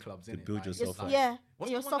comedy clubs, innit? To build yourself up. Yeah.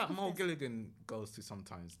 What's the one that Mo Gilligan goes to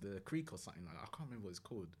sometimes? The Creek or something like that. I can't remember what it's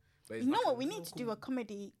called. But you know what? We need to do a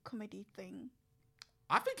comedy thing.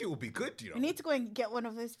 I think it will be good. You know, We need to go and get one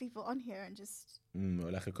of those people on here and just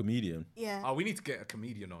like a comedian. yeah, we need to get a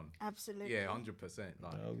comedian on. absolutely. Yeah, 100%.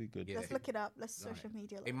 Like, That'll be good. yeah. Let's look it up. Let's social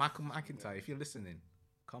media. Hey, Michael McIntyre, if you're listening,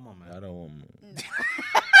 come on, man. I don't want.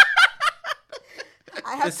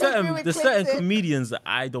 I have There's certain comedians that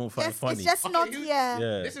I don't find funny. It's just not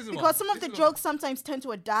Yeah. This is because some of the jokes sometimes turn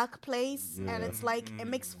to a dark place, and it's like it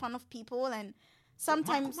makes fun of people, and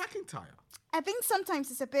sometimes Michael McIntyre. I think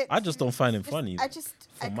sometimes it's a bit. I just don't find him funny. I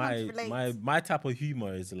can't relate. my type of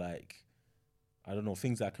humor is like, I don't know,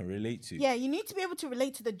 things I can relate to. Yeah, you need to be able to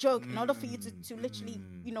relate to the joke in order for you to literally,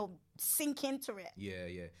 sink into it.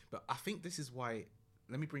 Yeah. But I think this is why.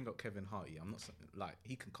 Let me bring up Kevin Hart. Yeah, I'm not like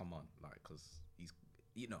he can come on, like, because he's,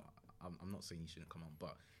 I'm not saying he shouldn't come on,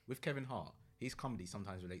 but with Kevin Hart, his comedy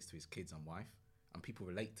sometimes relates to his kids and wife, and people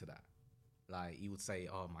relate to that. Like he would say,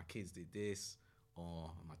 "Oh, my kids did this,"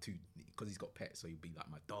 or because he's got pets, so he'd be like,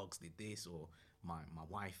 "My dogs did this," or my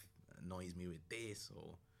wife annoys me with this,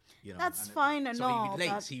 or That's fine and all.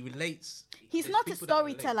 He relates. He's not a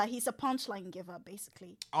storyteller. He's a punchline giver,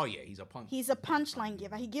 basically. Oh yeah, he's a punchline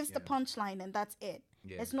giver. He gives the punchline, and that's it.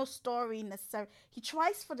 Yeah. There's no story necessary. He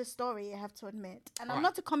tries for the story, I have to admit. And I'm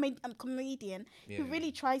not a comedian. Yeah. He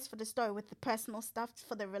really tries for the story with the personal stuff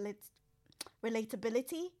for the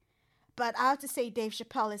relatability. But I have to say, Dave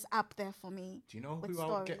Chappelle is up there for me. Do you know who I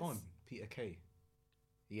would get on? Peter Kay.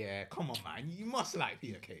 Yeah, come on, man. You must like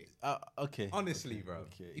Peter Kay. Okay. Honestly, bro.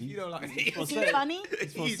 Okay. If you don't like is he funny?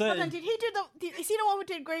 Is he the one who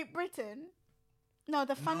did Great Britain? No,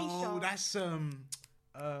 the funny show. No, that's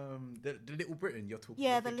the Little Britain you're talking about.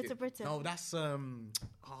 Yeah, the Little Britain. No, that's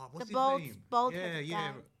what's his name? Bald yeah.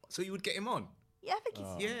 guy. So you would get him on? Yeah, I think he's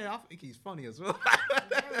I think he's funny as well.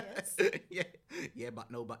 yeah, but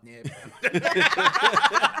yeah.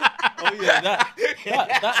 Oh yeah,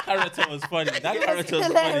 that character was funny. That character was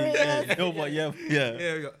funny. Yeah, no, but yeah.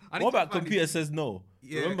 What about Computer Says No?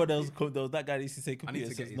 Yeah. Remember there was that guy that used to say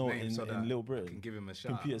Computer Says No in Little Britain. I can give him a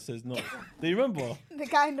shot. Computer Says No. Do you remember? The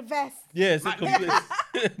guy in the vest. Yeah,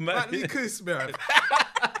 it's Matt Lucas, man.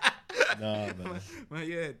 Nah,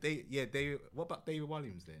 man. They. What about David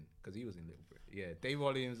Williams then? Because he was in Little Britain. Yeah, David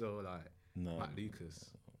Williams or like Matt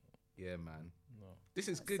Lucas. Yeah, man. No. This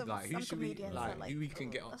is good. Like who should we like? Who we can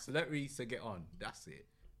get on? Celebrities to get on. That's it.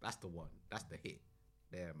 That's the one. That's the hit.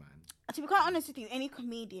 There, man. To be quite honest with you, any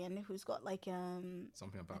comedian who's got like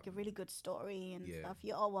something about like a really good story and stuff,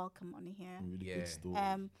 you're all welcome on here. Really good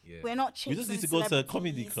story. We're not chasing. We just need to go to a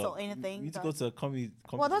comedy club. Or anything, we need to go to a comedy.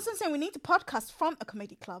 Well, that's what I'm saying. We need to podcast from a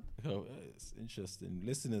comedy club. Oh, it's interesting.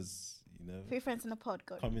 Listeners, Three friends in a pod.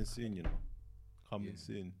 Coming soon, Coming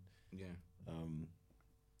soon. Yeah.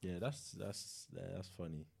 Yeah, that's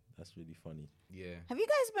funny. That's really funny. Yeah. Have you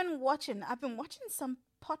guys been watching? I've been watching some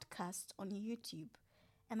podcasts on YouTube,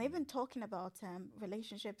 and they've been talking about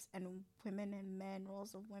relationships and women and men,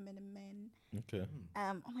 roles of women and men. Okay.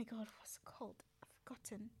 Oh my God, what's it called? I've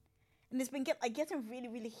forgotten. And it's been getting really,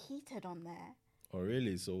 really heated on there. Oh,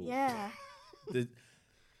 really? So yeah. Okay.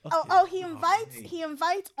 He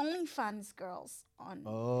invites OnlyFans girls on.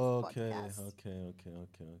 Oh, okay.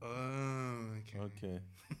 Okay.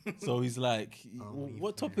 So he's like,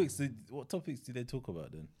 what topics did they talk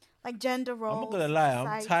about then? Like gender roles. I'm not gonna lie,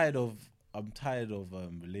 I'm tired of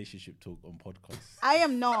relationship talk on podcasts. I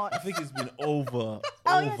am not. I think it's been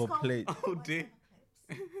overplayed. Oh dear.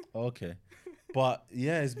 Okay. But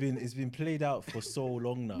yeah, it's been played out for so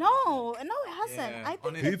long now. No, it hasn't. Yeah, I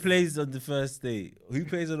think who plays on the first date? Who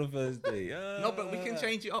plays on the first date? No, but we can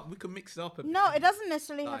change it up. We can mix it up. No, it doesn't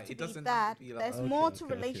necessarily have to be that. There's more to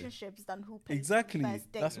relationships than who plays exactly. on the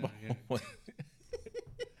first date. That's my point.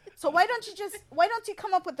 So why don't you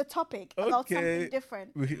come up with the topic about something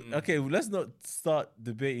different? Okay, well, let's not start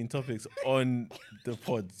debating topics on the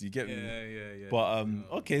pods. You get me? Yeah. But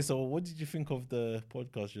okay. So what did you think of the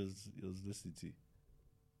podcast you was listening to?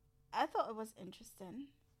 I thought it was interesting.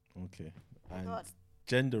 Okay. And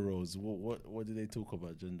gender roles. What did they talk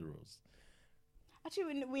about gender roles?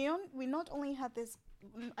 Actually, we not only had this.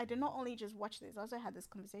 I did not only just watch this. I also had this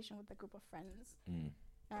conversation with a group of friends.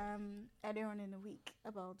 Earlier on in the week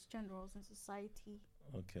about gender roles in society.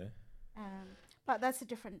 Okay. But that's a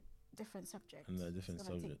different subject. And a different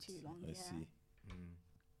subject. Take too long. I see.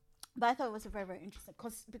 But I thought it was a very, very interesting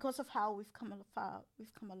because of how we've come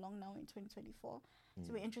along now in 2024.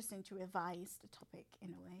 So it's interesting to revise the topic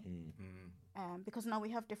in a way. Because now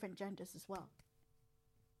we have different genders as well.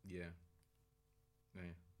 Yeah.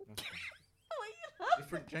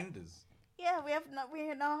 Different genders. Yeah, we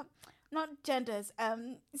are not genders,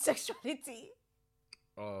 sexuality.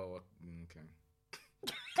 Oh, okay.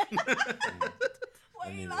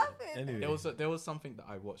 Why are you laughing? Anyway. There was something that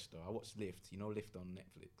I watched though. I watched Lift. You know Lift on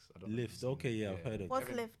Netflix. I don't know if Lift. you've seen Okay, it. yeah, I've heard of it.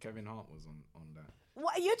 What's Lift? Kevin Hart was on that.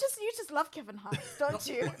 What you just love Kevin Hart, don't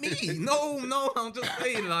you? Not me. No. I'm just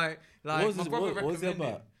saying like What was my it- brother what was it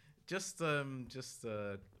recommended. about? Just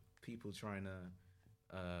people trying to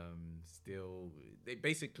steal. They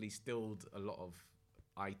basically stilled a lot of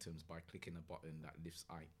items by clicking a button that lifts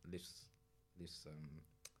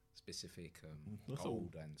specific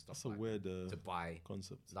gold and stuff. That's a like weird to buy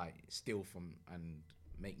concept. like steal from and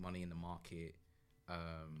make money in the market.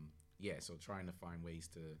 So trying to find ways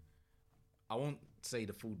to. I won't say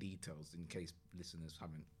the full details in case listeners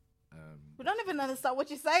haven't. We don't even understand what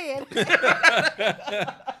you're saying.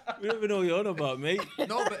 We don't even know what you're on about, mate.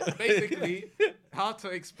 No, but basically, how to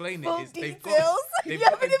explain Full it is details. they've You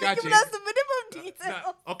got haven't a even gadget. given us the minimum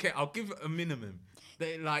details. Okay, I'll give it a minimum.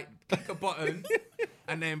 They like click a button,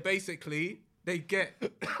 and then basically they get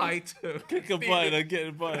item. Click a button and get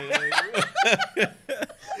a button.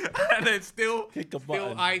 And then still Click a steal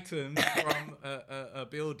button. items from a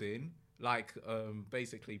building. Like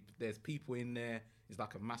basically, there's people in there. It's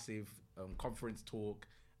like a massive conference talk,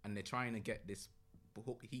 and they're trying to get this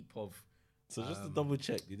heap of. So just to double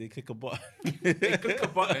check, did they click a button? They click a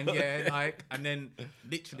button, yeah, like, and then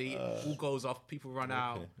literally all goes off. People run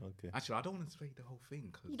out. Okay. Actually, I don't want to say the whole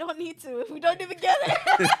thing. You don't need to. We don't even get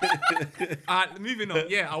it. Moving on.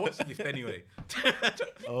 Yeah, I watched Lift anyway.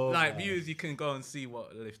 Like man. viewers, you can go and see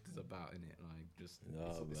what Lift is about in it. Like, just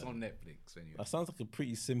it's man. on Netflix anyway. That sounds like a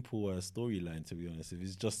pretty simple storyline, to be honest. If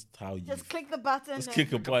it's just how you Just click the button. just and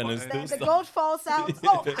click a button and button. still the stuff. gold falls out.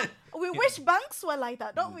 Oh, we wish banks were like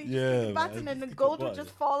that, don't we? Just Yeah, click the button man. and the Click a gold will button.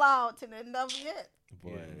 just fall out, and then that'll be it.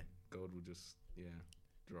 Boy, Yeah, gold will just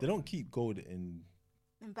drop. they don't keep gold in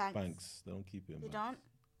In banks. banks. They don't keep it in They banks. don't.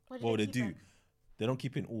 Where do Well, they keep do. it? They don't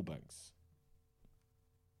keep it in all banks.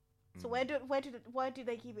 So where do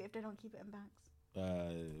they keep it if they don't keep it in banks?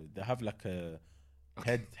 They have like a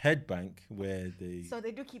head bank where they. So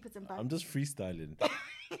they do keep it in banks. I'm just freestyling.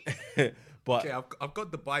 But Okay, I've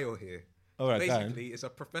got the bio here. all right, go on. Basically, it's a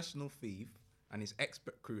professional thief and his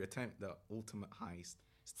expert crew attempt the ultimate heist.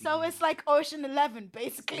 So it's like Ocean 11,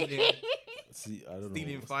 basically. Stealing- See, I don't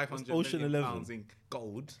stealing know. 500 Ocean million 11. pounds in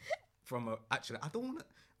gold from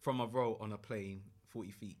a row on a plane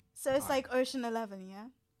 40 feet. So it's high. like Ocean 11, yeah?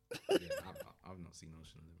 Yeah, I've not seen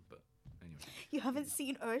Ocean 11, but anyway. You haven't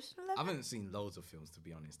seen Ocean 11? I haven't seen loads of films, to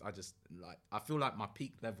be honest. I feel like my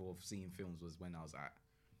peak level of seeing films was when I was at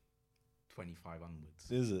 25 onwards.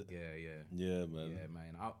 Is it? Yeah, Yeah, man. yeah,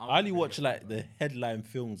 man. I only watch like the headline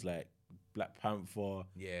films like Black Panther,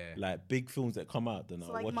 Yeah. like big films that come out. Then So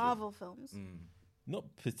I'll like watch Marvel films. Mm. Not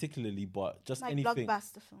particularly, but just Like anything.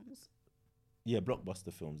 blockbuster films. Yeah,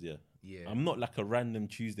 blockbuster films. Yeah. Yeah. I'm not like a random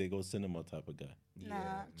Tuesday go cinema type of guy. Nah.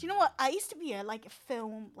 Yeah. Do you know what? I used to be a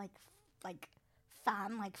film like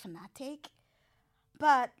fan, like fanatic.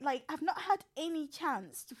 But like I've not had any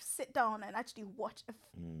chance to sit down and actually watch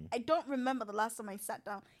I don't remember the last time I sat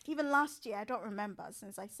down. Even last year I don't remember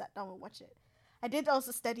since I sat down and watched it. I did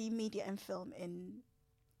also study media and film in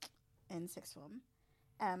sixth form.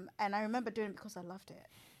 And I remember doing it because I loved it.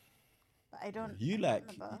 But I don't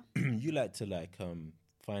remember. You like to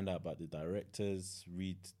find out about the directors,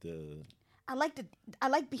 read the I like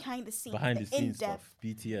behind the scenes, behind the scenes in-depth. stuff,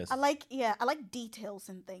 BTS. I like details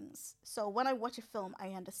and things. So when I watch a film, I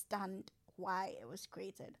understand why it was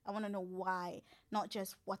created. I want to know why, not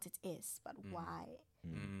just what it is, but why.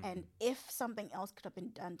 And if something else could have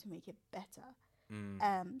been done to make it better.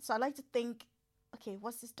 So I like to think, okay,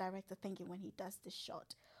 what's this director thinking when he does this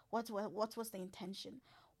shot? What was the intention?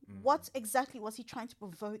 What exactly was he trying to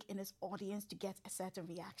provoke in his audience to get a certain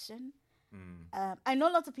reaction? I know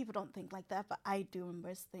lots of people don't think like that, but I do in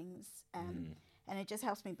most things. And it just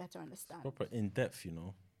helps me better understand. Proper in depth, you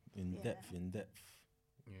know, in depth. Yeah.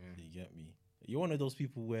 You get me. You're one of those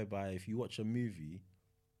people whereby if you watch a movie,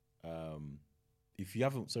 if the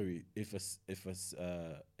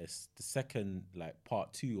second like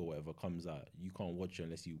part 2 or whatever comes out, you can't watch it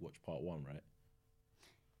unless you watch part 1, right?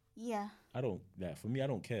 Yeah. For me, I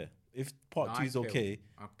don't care. If part 2 is okay,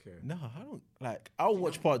 Okay. no, I don't like. I'll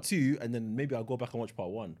watch part 2 and then maybe I'll go back and watch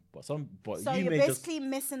part 1. But So you you're may basically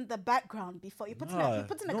missing the background before you put in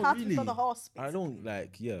the cart before the horse. I don't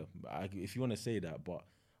like. Yeah, if you want to say that, but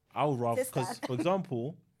I'll rather because, Sister. for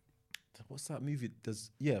example, what's that movie?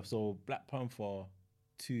 So Black Panther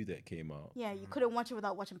 2 that came out. Yeah, you couldn't watch it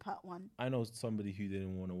without watching part 1. I know somebody who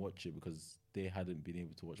didn't want to watch it because they hadn't been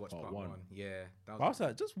able to watch part 1. Yeah. But I was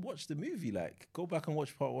like, just watch the movie. Like, go back and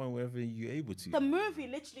watch part 1 wherever you're able to. The movie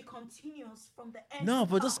literally continues from the end. No,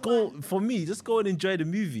 but just go for me. Just go and enjoy the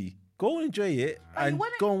movie. Go and enjoy it, and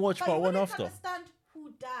go and watch part 1 after. Understand who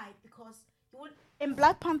in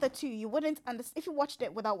Black Panther 2, you wouldn't understand if you watched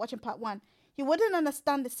it without watching part 1. You wouldn't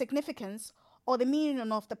understand the significance or the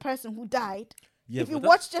meaning of the person who died. Yeah, if you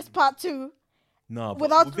watch just part 2, no,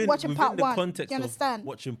 without watching part the 1, context you understand? Of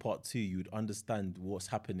watching part 2, you would understand what's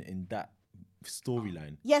happening in that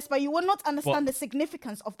storyline. Yes, but you will not understand the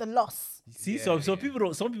significance of the loss. See, some people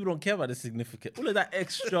don't care about the significance. All of that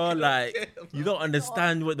extra, like you don't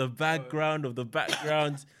understand what the background of the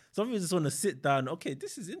background. Some people just want to sit down. Okay,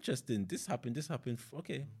 this is interesting. This happened.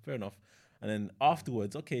 Okay, fair enough. And then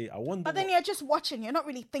afterwards, okay, I wonder. But then you're just watching. You're not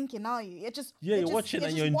really thinking, are you? You're watching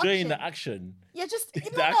and you're enjoying the action. You're just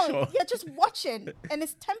no, you're just watching, and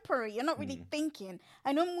it's temporary. You're not really thinking.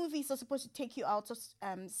 I know movies are supposed to take you out of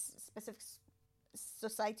specific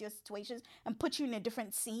society or situations and put you in a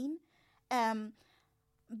different scene,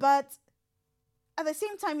 but at the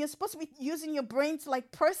same time, you're supposed to be using your brain to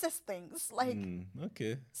like process things. Like,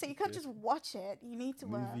 okay. So you can't just watch it. You need to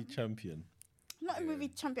movie champion. Not a movie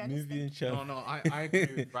champion. Movie champion. No, I agree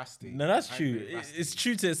with Rusty. No, that's true. It's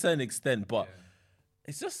true to a certain extent, but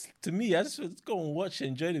it's just, to me, I just want to go and watch and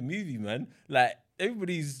enjoy the movie, man. Like,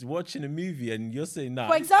 everybody's watching a movie and you're saying, nah.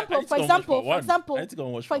 For example, I need to go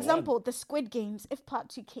and watch for example, the Squid Games, if part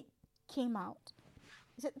 2 came out,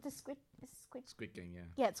 is it the Squid Game, yeah.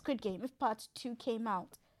 Yeah, it's Squid Game. If part 2 came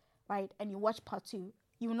out, right, and you watch part 2,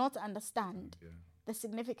 you will not understand the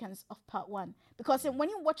significance of part 1. Because when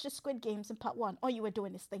you watch the Squid Games in part 1, all you were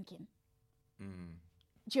doing is thinking.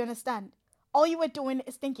 Do you understand? All you were doing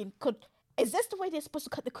is thinking, is this the way they're supposed to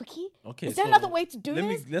cut the cookie? Okay, is there another way to do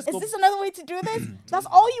this? Is this another way to do this? That's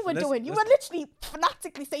all you were doing. You were literally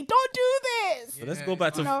fanatically saying, "Don't do this." So let's go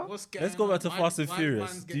back to Fast and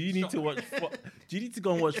Furious. Do you need to watch? Do you need to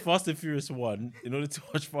go and watch Fast and Furious 1 in order to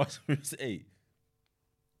watch Fast and Furious 8?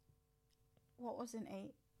 What was in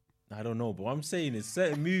 8? I don't know, but what I'm saying is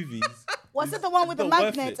certain movies. Was it the one with the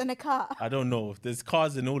magnets and the car? I don't know. There's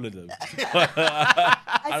cars in all of them.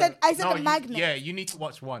 I said the magnet. Yeah, you need to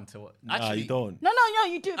watch 1 to watch. Nah, you don't. No,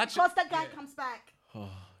 you do. Because that guy comes back.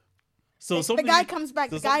 So the guy comes back.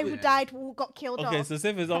 The guy who died, who got killed off. Okay, so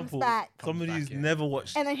say for example, somebody who's never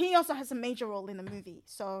watched. And then he also has a major role in the movie.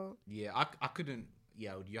 So yeah, I couldn't.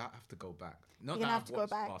 Yeah, you have to go back. You're gonna have to go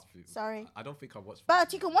back. Sorry. I don't think I watched.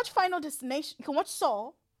 But you can watch Final Destination. You can watch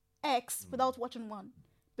Saw X without watching 1.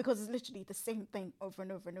 Because it's literally the same thing over and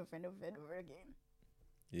over and over and over and over again.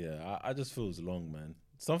 Yeah, I just feel it's long, man.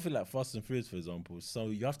 Something like Fast and Furious, for example. So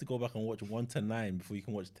you have to go back and watch 1 to 9 before you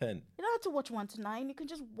can watch 10. You don't have to watch 1 to 9. You can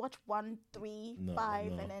just watch 1, 3,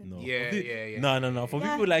 5, and then... No. For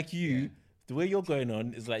people like you, the way you're going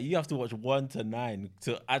on is like you have to watch 1 to 9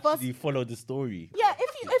 to actually follow the story. Yeah,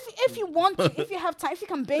 if you want to, if you have time, if you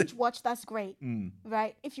can binge watch, that's great,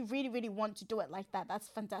 right? If you really, really want to do it like that, that's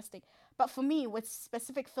fantastic. But for me, with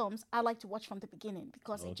specific films, I like to watch from the beginning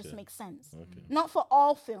because it just makes sense. Okay. Not for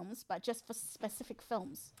all films, but just for specific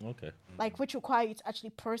films. Okay. Like, which require you to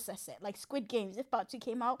actually process it. Like Squid Games, if part 2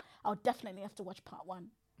 came out, I'll definitely have to watch part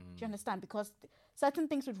 1. Do you understand? Because certain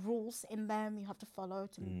things with rules in them you have to follow.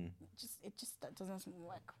 It just that doesn't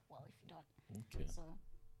work well if you don't. Okay. So.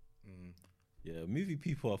 Yeah, movie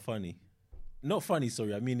people are funny. Not funny,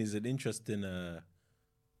 sorry. I mean, it's an interesting,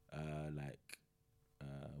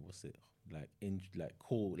 what's it?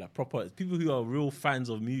 Cool, like proper people who are real fans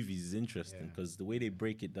of movies is interesting because the way they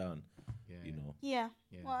break it down, you know. Yeah.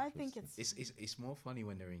 Well, I think it's more funny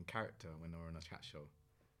when they're in character when they're on a chat show.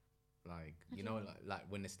 Like, you know, like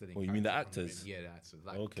when they're still in character. You mean the actors? Yeah, the actors.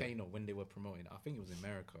 Like Kano, when they were promoting, I think it was in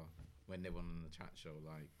America when they were on the chat show,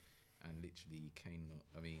 like, and literally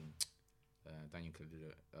Daniel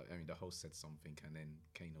Kaluuya, the host said something and then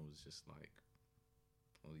Kano was just like,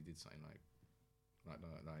 well, he did something like that,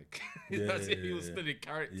 he was still in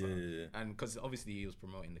character, and because obviously he was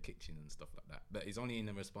promoting the kitchen and stuff like that, but it's only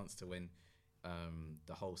in response to when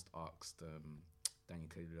the host asked Daniel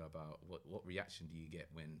Kaluuya about what reaction do you get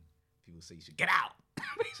when people say you should get out,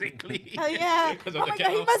 basically. Oh yeah. Oh my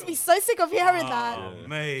God, he must be so sick of hearing that.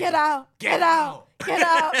 Mate. Get out.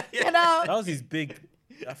 That was his big.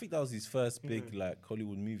 I think that was his first big like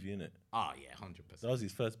Hollywood movie, innit? Oh yeah, 100%. That was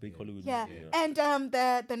his first big Hollywood movie. And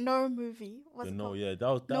the No movie was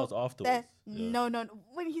that was afterwards. No.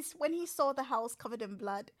 When he saw the house covered in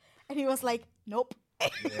blood, and he was like, nope.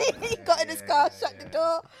 He got in his car, shut the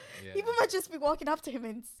door. People might just be walking up to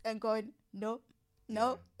him and going, no.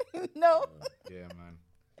 No. Yeah, man.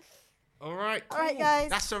 All right, guys.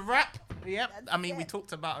 That's a wrap. Yep. We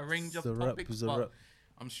talked about a range of topics, but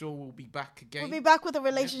I'm sure we'll be back again. We'll be back with a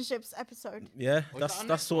relationships episode. Yeah,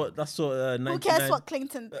 that's what. Who cares what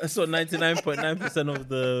Clinton? That's what 99.9% of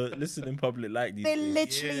the listening public like these days. They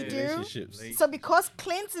literally do. So because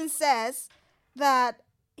Clinton says that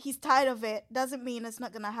he's tired of it doesn't mean it's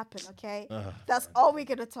not gonna happen. Okay, that's all we're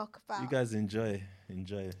gonna talk about. You guys enjoy.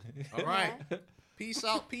 All right. Peace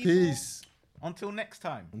out, people. Peace. Until next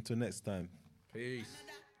time. Until next time. Peace.